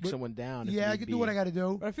 Shake But- someone down. if Yeah, I need can be. do what I got to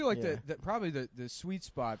do. But I feel like Yeah. that probably the sweet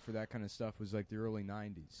spot for that kind of stuff was like the early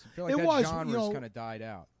 90s. I feel like It that was, genre's kind of died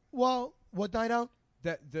out. Well, what died out?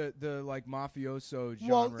 That the like mafioso genre.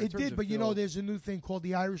 Well, in it terms did, of but film. there's a new thing called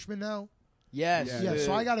The Irishman now. Yes. Yeah. Yeah,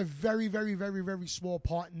 so I got a very, very, very, very small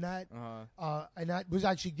part in that. And that was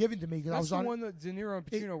actually given to me because I That's was the on one that De Niro and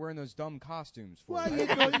Pacino wearing those dumb costumes for. Well,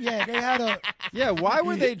 right? yeah, they had a. Yeah, why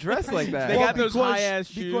were they dressed like that? They got those high-ass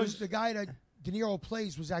Because shoes. the guy that De Niro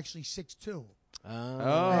plays was actually 6'2".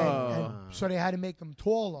 Oh. And so they had to make him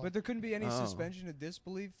taller. But there couldn't be any Oh. suspension of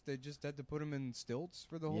disbelief. They just had to put him in stilts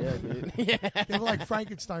for the whole Yeah, movie. dude. They were like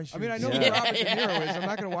Frankenstein shoes. I mean, I know who Robert De Niro is. I'm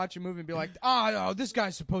not going to watch a movie and be like, no, this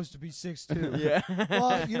guy's supposed to be 6'2". Yeah.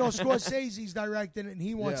 Well, Scorsese's directing it, and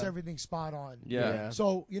he wants Yeah. everything spot on. Yeah.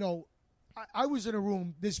 So, I was in a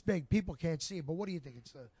room this big. People can't see it, but what do you think?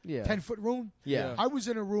 It's a Yeah. 10-foot room? Yeah. I was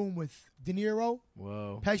in a room with De Niro,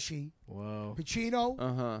 Whoa. Pesci, Whoa.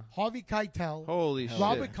 Pacino, Harvey Keitel, Holy shit.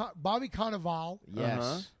 Bobby Cannavale,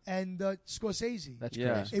 Yes. and Scorsese. That's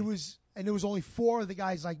Yeah. crazy. There was only 4 of the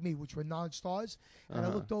guys like me, which were non-stars. And I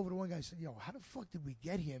Uh-huh. looked over to one guy and said, "Yo, how the fuck did we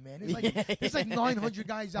get here, man? There's like 900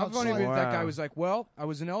 guys How funny outside." if that guy Wow. was like, well, I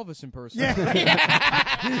was an Elvis impersonator. Yeah.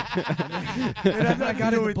 And then I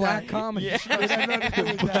got do into with black that. comedy. It had nothing to do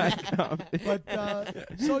with that. But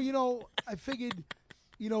so I figured,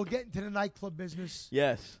 getting to the nightclub business.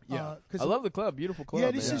 Yes. Yeah. I love the club. Beautiful club.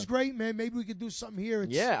 Yeah, this man. is great, man. Maybe we could do something here.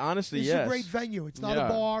 Honestly, It's yes. a great venue. It's not Yeah. a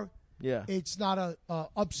bar. Yeah. It's not a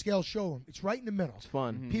upscale showroom. It's right in the middle. It's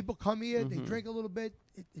fun. People come here, they drink a little bit.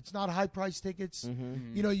 It's not high price tickets.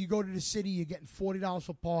 You go to the city, you're getting $40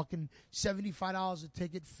 for parking, $75 a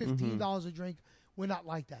ticket, $15 a drink. We're not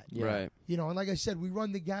like that. Yeah. Right. And like I said, we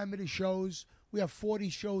run the gamut of shows. We have 40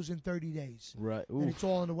 shows in 30 days. Right. And Oof. it's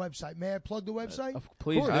all on the website. May I plug the website?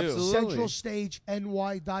 Please do. Absolutely.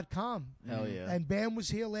 CentralStageNY.com. Hell yeah. And Bam was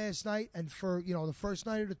here last night, and for the first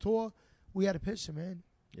night of the tour, we had a pisser, man.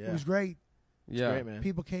 Yeah. It was great. Yeah. Great, man.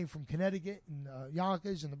 People came from Connecticut and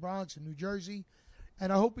Yonkers and the Bronx and New Jersey,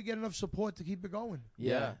 and I hope we get enough support to keep it going.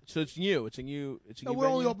 Yeah. So it's new. It's a new. No, we're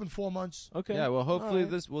only open 4 months. Okay. Yeah, well, hopefully All right.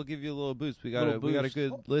 this will give you a little boost. We Little got a boost.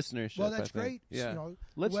 good listenership. Well, that's I think. great. Yeah.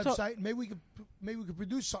 Let's the talk- website. Maybe we could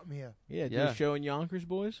produce something here. Yeah. Do Yeah. a show in Yonkers,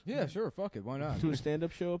 boys. Yeah, sure. Fuck it. Why not? Do a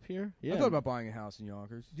stand-up show up here. Yeah. I thought about buying a house in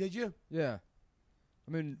Yonkers. Did you? Yeah.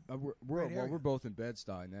 I mean, we're Great area. we're both in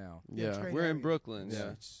Bed-Stuy now. Yeah, it's Yeah, great we're in area. Brooklyn.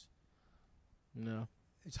 It's- Yeah. No.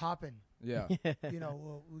 It's hopping. Yeah.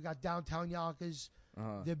 We got downtown Yonkers.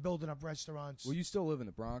 Uh-huh. They're building up restaurants. Well, you still live in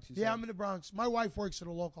the Bronx, you Yeah, said? I'm in the Bronx. My wife works at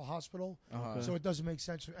a local hospital, Uh-huh. so it doesn't make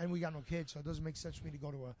sense. And we got no kids, so it doesn't make sense for me to go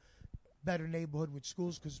to better neighborhood with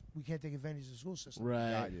schools because we can't take advantage of the school system.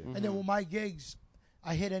 Right. And then with my gigs,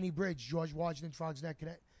 I hit any bridge, George Washington, Frogs Neck,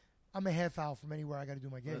 Connect. I'm a half hour from anywhere I got to do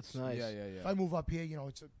my gigs. That's nice. If I move up here,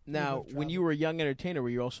 it's a Now, when you were a young entertainer, were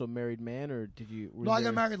you also a married man, or did you? No, I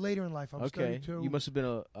got married later in life. I was okay. 32. You must have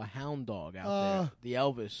been a hound dog out there. The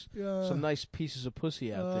Elvis. Some nice pieces of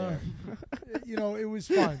pussy out there. It was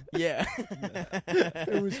fun. Yeah.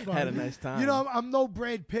 It was fun. Had a nice time. I'm no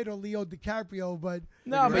Brad Pitt or Leo DiCaprio, but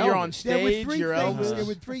you're on stage. You're Elvis. There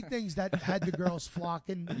were 3 things that had the girls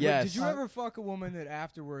flocking. Yes. Did you ever fuck a woman that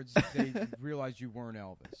afterwards they realized you weren't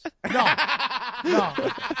Elvis? No.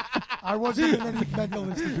 I wasn't in any mental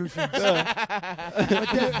institutions.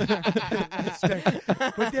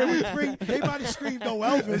 But there were 3. They might have screamed, "Oh,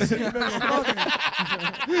 Elvis!" in the middle of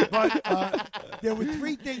fucking. But there were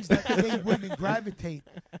 3 things that made women gravitate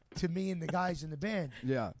to me and the guys in the band.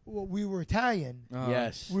 Yeah. Well, we were Italian.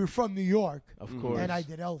 Yes. We were from New York. Of course. And I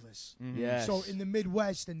did Elvis. Yes. So in the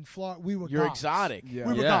Midwest and Florida, we were You're gods. exotic. Yeah.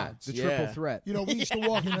 We were gods. The triple threat. We used to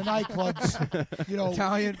walk in the nightclubs.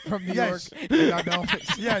 Italian from New Yes. York. And I'm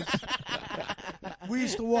Elvis. Yes. We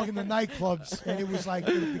used to walk in the nightclubs, and it was like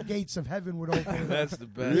the gates of heaven would open. That's the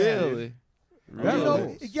best. Really?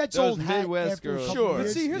 It gets Those old Midwest after a girls. couple Sure.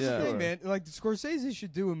 years. See, here's Yeah. the thing, man. Like, Scorsese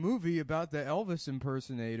should do a movie about the Elvis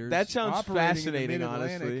impersonators. That sounds operating fascinating, in the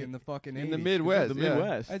Mid-Atlantic honestly. in the fucking In the 80s. Midwest. The yeah.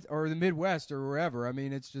 Midwest. Or the Midwest or wherever. I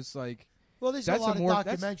mean, it's just like, Well, there's a That's lot a more- of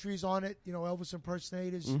that's- documentaries on it. Elvis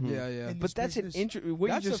impersonators. yeah. in But this that's an business. what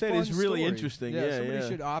That's you just a said is fun really story. interesting. Yeah, Yeah, somebody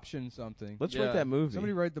should option something. Let's Yeah. write that movie.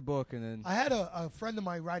 Somebody write the book and then. I had a friend of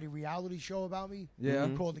mine write a reality show about me. Yeah.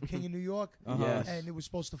 Called The King of New York. Uh-huh. Yes. And it was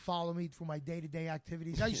supposed to follow me through my day-to-day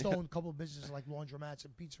activities. I used to own a couple of businesses like laundromats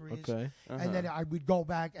and pizzerias. Okay. And then I would go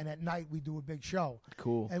back, and at night we'd do a big show.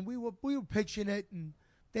 Cool. And we were pitching it, and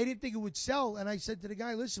they didn't think it would sell. And I said to the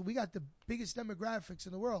guy, "Listen, we got the biggest demographics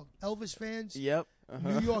in the world: Elvis fans, Yep.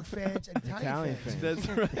 New York fans, and Italian fans." That's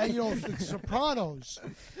right. And The Sopranos.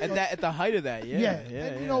 At the height of that, yeah.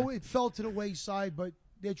 And it fell to the wayside, but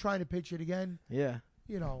they're trying to pitch it again. Yeah.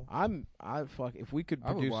 If we could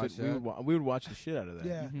I would produce watch it, that. we would watch the shit out of that.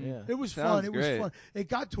 Yeah. Yeah. It was Sounds fun. It great. was fun. It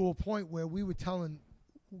got to a point where we were telling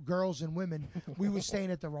girls and women we were staying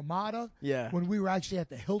at the Ramada Yeah. when we were actually at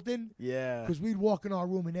the Hilton. Yeah. Because we'd walk in our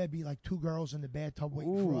room and there'd be like 2 girls in the bathtub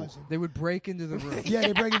waiting for us. And They would break into the room. yeah,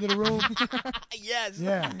 they break into the room. Yes.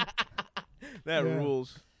 Yeah. That Yeah.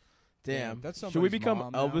 rules. Damn. That's Should we somebody's become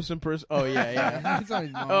mom now. Elvis impersonators? Oh yeah. It's not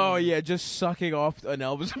his mom. Oh yeah, just sucking off an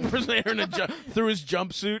Elvis impersonator through his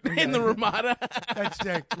jumpsuit in the Ramada. That's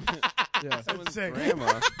sick. Yeah. That's sick.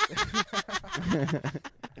 Grandma.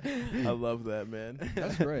 I love that, man.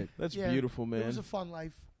 That's great. That's Yeah, beautiful, man. It was a fun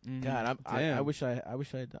life. God, I Damn. wish I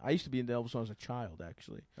used to be into Elvis when I was a child,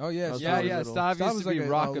 actually. Oh yeah, was Yeah, really yeah. little. Stav That used was to like be a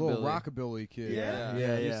little rockabilly. rockabilly kid. Yeah,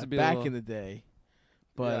 It used to be a back little- in the day.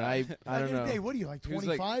 But Yeah. I Back don't in the day, know. what are you, like He was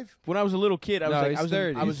like- 25? When I was a little kid, I No, was he's like,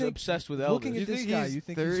 30. I was You think- obsessed with Elvis. Looking at You this think guy, he's you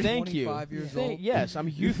think 30? he's Thank you. 25 years Thank- old? Yes, I'm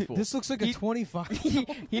youthful. This looks like a He- 25.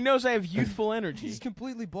 He knows I have youthful energy. He's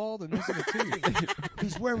completely bald and missing a tooth.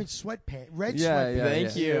 He's wearing sweatpants, red Yeah, sweatpants. yeah.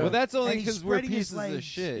 Thank yeah. you. Well, that's only And he's because we're spreading his pieces of legs.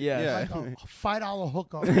 shit. Yeah. Yeah. Like a $5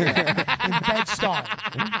 hookup in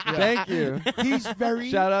Bed-Stuy. Thank you. He's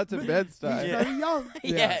very Shout out to he's Bed-Stuy. very young.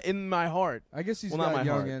 Yeah, in my heart. I guess he's Well, not got my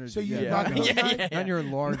young heart. energy. So you Yeah. rockabilly guy? Yeah. And your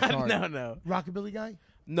large heart. No. Rockabilly guy?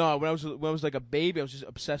 No, when I was like a baby, I was just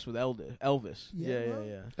obsessed with Elvis. Yeah, Yeah, well,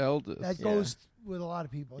 yeah. Eldest. That Yeah. goes with a lot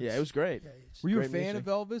of people. Yeah, it was great. Yeah, it's- Were you a Great fan music.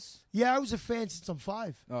 of Elvis? yeah, I was a fan since I'm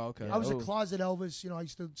 5. Oh, okay. I was a Oh. closet Elvis. I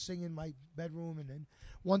used to sing in my bedroom. And then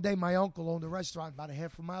one day my uncle owned a restaurant about a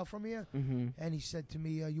half a mile from here. Mm-hmm. And he said to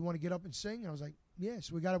me, you want to get up and sing? And I was like, yeah.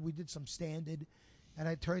 So we did some standard. And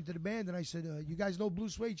I turned to the band and I said, you guys know Blue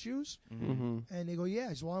Suede Shoes? Mm-hmm. And they go, yeah.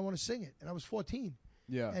 I said, well, I want to sing it. And I was 14.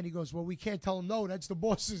 Yeah. And he goes, well, we can't tell him no. That's the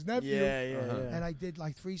boss's nephew. Yeah, yeah. And I did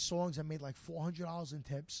like 3 songs. I made like $400 in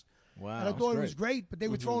tips. Wow. And I thought it was great, but they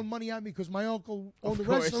were throwing money at me because my uncle owned the Of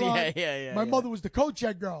course, restaurant. yeah. My mother was the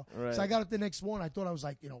co-check girl. Right. So I got up the next morning. I thought I was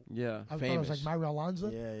like, Yeah. I thought I was like Famous. Mario Alonso.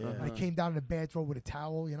 Yeah. And I came down in the bathrobe with a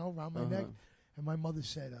towel, around my neck. And my mother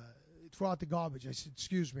said, throw out the garbage. I said,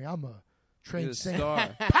 excuse me, I'm a trained You're a singer. star.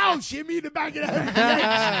 Pow! She hit me in the back of the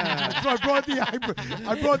head. So I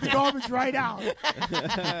brought the garbage right out.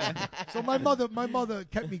 So my mother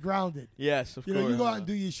kept me grounded. Yes, of course. You go out and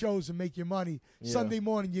do your shows and make your money. Yeah. Sunday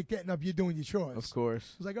morning, you're getting up, you're doing your chores. Of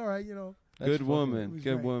course. I was like, all right, Good it woman. was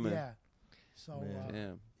Good great. woman. Yeah. So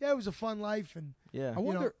Damn. yeah, it was a fun life, and Yeah. I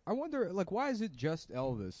wonder, like, why is it just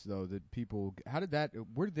Elvis though that people?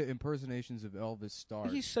 Where did the impersonations of Elvis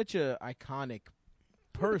start? He's such a iconic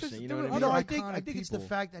person. there's- You know there what were I mean? other I think iconic it's the people.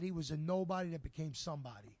 fact that he was a nobody that became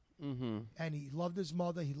somebody. and he loved his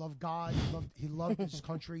mother. He loved God. He loved his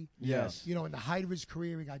country. Yes. You know, in the height of his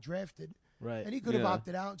career, he got drafted. Right. And he could have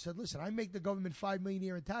opted out and said, "Listen, I make the government $5 million a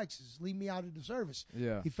year in taxes. Leave me out of the service."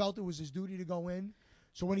 Yeah. He felt it was his duty to go in.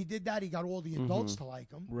 So when he did that, he got all the adults to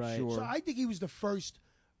like him. Right. Sure. So I think he was the first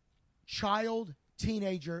child,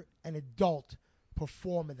 teenager, and adult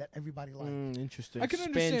performer that everybody liked. Interesting. I can Span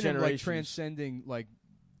understand him like generations. transcending like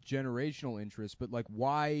generational interests, but like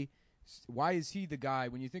why is he the guy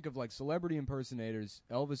when you think of like celebrity impersonators?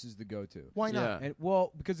 Elvis is the go-to. Why not? Yeah. And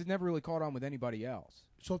well, because it never really caught on with anybody else.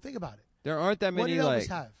 So think about it. There aren't that What many did Elvis like.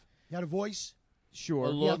 have? He had a voice. Sure.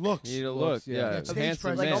 A He had look. looks. You need a Looks, look, yeah. yeah, Yeah, stage handsome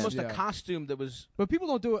presence. Like man. almost Yeah. a costume that was. But people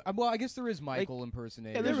don't do it. Well, I guess there is Michael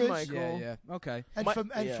impersonator. Yeah, there's There is. Michael. Yeah, okay. And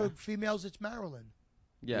Yeah. for females, it's Marilyn.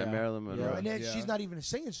 Yeah, Yeah. Marilyn You know, Monroe. and then Yeah. she's not even a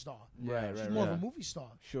singing star. Right. She's Right. more right. of a movie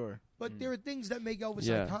star. Sure. But there are things that make Elvis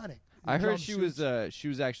Yeah. iconic. I The heard she jumpsuits.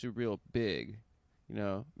 was actually real big. You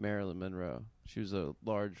know, Marilyn Monroe. She was a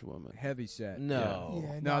large woman. Heavy set. No.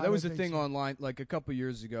 Yeah, No, I that was a don't thing think so. online like a couple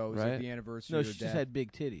years ago. It was Right? like the anniversary No, of she her just death. had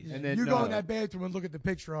big titties. Yeah. And then you no. go in that bathroom and look at the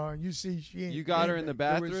picture of her, and you see she ain't. You got her ain't in the big.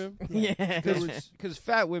 bathroom? Yeah. Because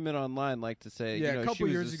fat women online like to say, Yeah, you know, a couple she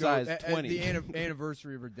was years a ago, size at 20. the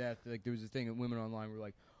anniversary of her death, like there was a thing that women online were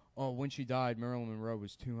like, "Oh, when she died, Marilyn Monroe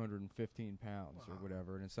was 215 pounds or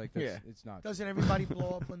whatever," and it's like, that's, Yeah. it's not. Doesn't everybody blow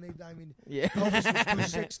up when they die? I mean, Yeah. Elvis was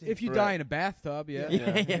 260. If you Right. die in a bathtub, yeah.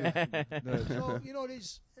 Yeah. So, you know,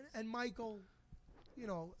 there's and Michael, you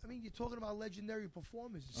know, I mean, you're talking about legendary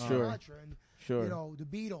performers, Sure. Sinatra and Sure. you know the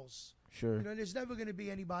Beatles. Sure. You know, there's never going to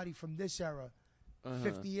be anybody from this era,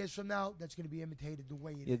 50 years from now, that's going to be imitated the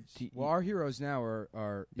way it Yeah, is. Well, our heroes now are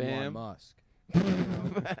Elon Bam. Musk.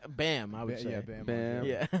 Bam, I would say. Yeah, Bam. Bam.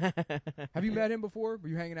 Yeah. Have you met him before? Were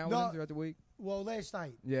you hanging out with No. him throughout the week? Well, last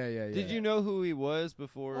night. Yeah. Did you know who he was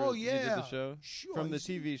before Oh you yeah, did the show? Sure, From the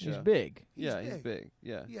he's- TV show. He's big. Yeah, he's he's big.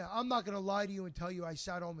 Yeah. Yeah, I'm not going to lie to you and tell you I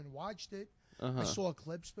sat home and watched it. I Uh-huh. saw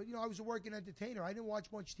clips, but you know, I was a working entertainer. I didn't watch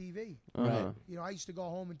much TV. Uh-huh. You know, I used to go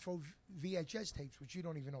home and throw VHS tapes, which you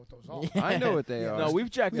don't even know what those are. I know what they Yeah. are. No,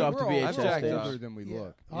 we've jacked Yeah, off we're to all- VHS. we're all days. older than we Yeah.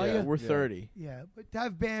 look. Oh, Yeah. yeah. We're Yeah. 30. Yeah, but to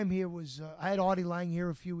have Bam here was I had Artie Lang here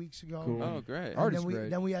a few weeks ago. Cool. Oh, great. And Artie's then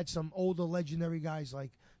great. we had some older legendary guys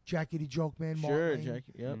like Jackie the Joke Man, Mark Sure, Lane,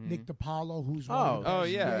 Jackie. Yep. Nick DiPaolo, who's Oh. one of the Oh,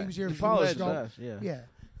 best. yeah. he was here a few DiPaolo's weeks the ago. best, yeah. Yeah,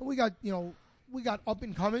 and we got up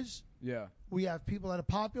and comers. Yeah. We have people that are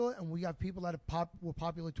popular, and we have people that were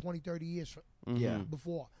popular 20, 30 years Yeah.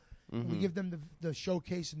 before. And we give them the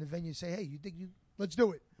showcase and the venue and say, hey, let's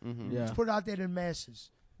do it. Mm-hmm. Yeah. Let's put it out there to the masses.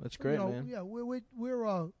 That's great, you know, man. Yeah, we're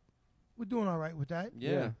doing all right with that.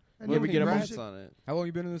 Yeah. And Well, then we get 'em on- Congrats on it. How long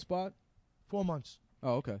you been in the spot? 4 months.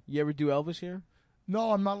 Oh, okay. You ever do Elvis here?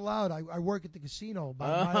 No, I'm not allowed. I work at the casino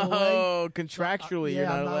about a mile away. Oh, contractually, Yeah, you're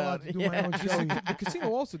I'm not allowed. to do my own show. The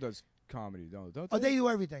casino also does comedy, don't they? Oh, they do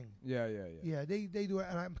everything. Yeah. Yeah, they do it,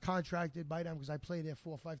 and I'm contracted by them because I play there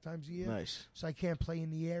 4 or 5 times a year. Nice. So I can't play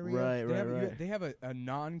in the area. Right. They have a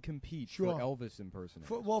non-compete Sure. for Elvis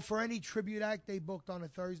impersonators. For any tribute act they booked on a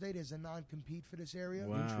Thursday, there's a non-compete for this area.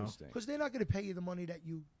 Wow. Interesting. Because they're not going to pay you the money that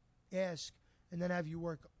you ask and then have you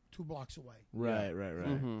work 2 blocks away. Right.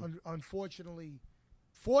 Mhm.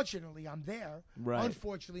 Fortunately, I'm there. Right.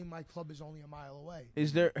 Unfortunately, my club is only a mile away.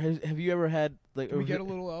 Is there? Have you ever had like? Can we get a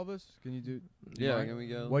little Elvis? Can you do? Yeah, Mike? can we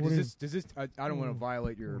go? What What does is- this? Does this? I don't want to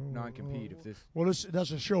violate your non-compete. If this. Well,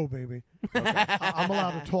 that's a show, baby. I'm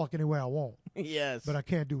allowed to talk any way I want, Yes. but I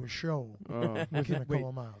can't do a show Oh. within a Wait, couple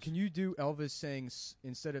of miles. Can you do Elvis saying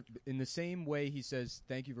instead of in the same way he says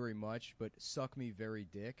 "Thank you very much," but "Suck me very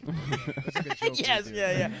dick"? That's like a joke we Yes. do.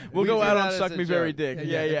 Yeah. We'll We go do out that on as "Suck a Me Very joke. Dick."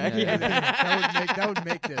 Yeah. That would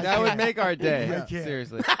make this. That would make our day. I can't.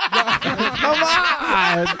 Seriously. Come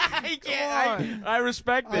on. I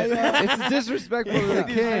respect it. It's disrespectful to the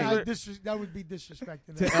king. That would be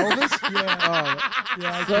disrespecting To him. Elvis?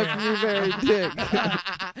 Yeah, I Suck can't. me very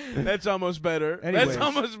dick. That's almost better. Anyways. That's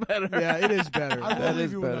almost better. Yeah, it is better. I will That leave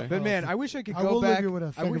is you with better. a- But man, I wish I could I go will back. leave you with a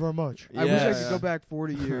I thank you wish- very much. I wish I Yeah. could go back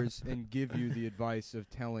 40 years and give you the advice of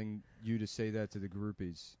telling you to say that to the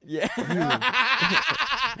groupies. Yeah.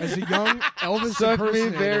 As a young Elvis Suck me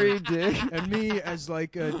impersonator, very dick. and me as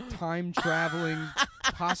like a time-traveling,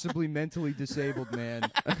 possibly mentally disabled man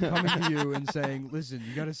coming to you and saying, "Listen,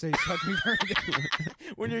 you got to say suck me very dick."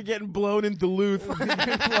 When you're getting blown in Duluth. In the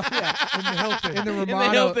Hilton. In the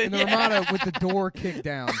Hilton, yeah. Ramada with the door kicked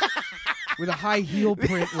down. With a high heel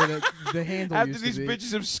print where the handle After used these to be.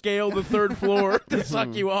 bitches have scaled the 3rd floor to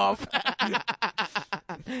suck you off.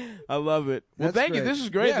 I love it. Well, That's thank you. great. This is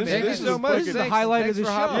great. Yeah, this man, is, thank this you is so much. fucking- This is the highlight of the show.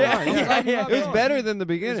 Yeah. It was better than the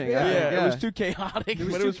beginning. It was too chaotic, It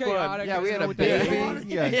was but too it was chaotic. fun. Yeah, we had a There's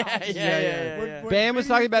baby. no Yeah. When Bam was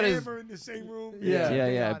Vinny talking and about his. Bam are in the same room.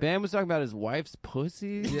 Yeah. Bam was talking about his wife's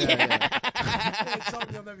pussy. It's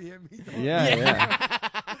something you'll never hear me talk Yeah.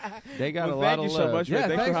 They got Well, a lot thank of you so love. much, man.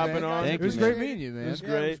 Thanks for hopping on. Thank It was you, great man. meeting you, man. It was Yeah,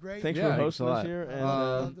 it great. was great. Thanks Yeah. for hosting Thanks a us lot. here. And,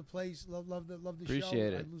 love the place. Love the show.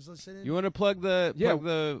 Appreciate it. I was listening. You want to plug the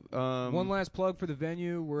One last plug for the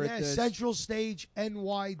venue. We're at the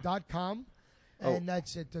centralstageny.com. And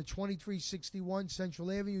that's at 2361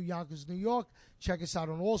 Central Avenue, Yonkers, New York. Check us out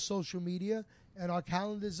on all social media. And our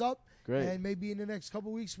calendar's up. Great. And maybe in the next couple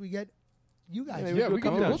of weeks we get you guys. Yeah, we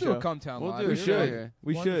can do. We'll do a show. Cum Town We'll live. do We a show should. here.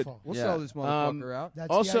 We should. Wonderful. We'll Yeah. sell this motherfucker out. That's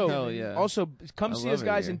Also, the Hell idea. yeah. Also, come I see love us, it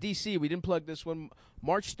guys, here. in D.C. We didn't plug this one.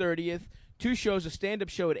 March 30th, 2 shows, a stand-up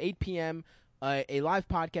show at 8 p.m., a live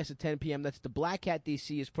podcast at 10 p.m. That's the Black Hat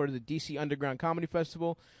D.C. as part of the D.C. Underground Comedy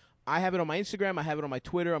Festival. I have it on my Instagram. I have it on my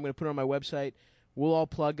Twitter. I'm going to put it on my website. We'll all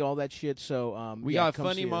plug all that shit. So We yeah, got come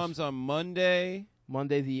Funny see us. Moms on Monday,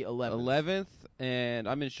 Monday the 11th. and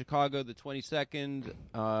I'm in Chicago the 22nd,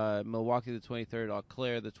 Milwaukee the 23rd, Eau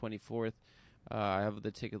Claire the 24th. I have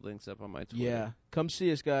the ticket links up on my Twitter. Yeah, come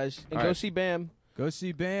see us, guys, and All go right. see Bam. Go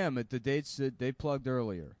see Bam at the dates that they plugged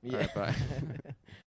earlier. Yeah. All right, bye.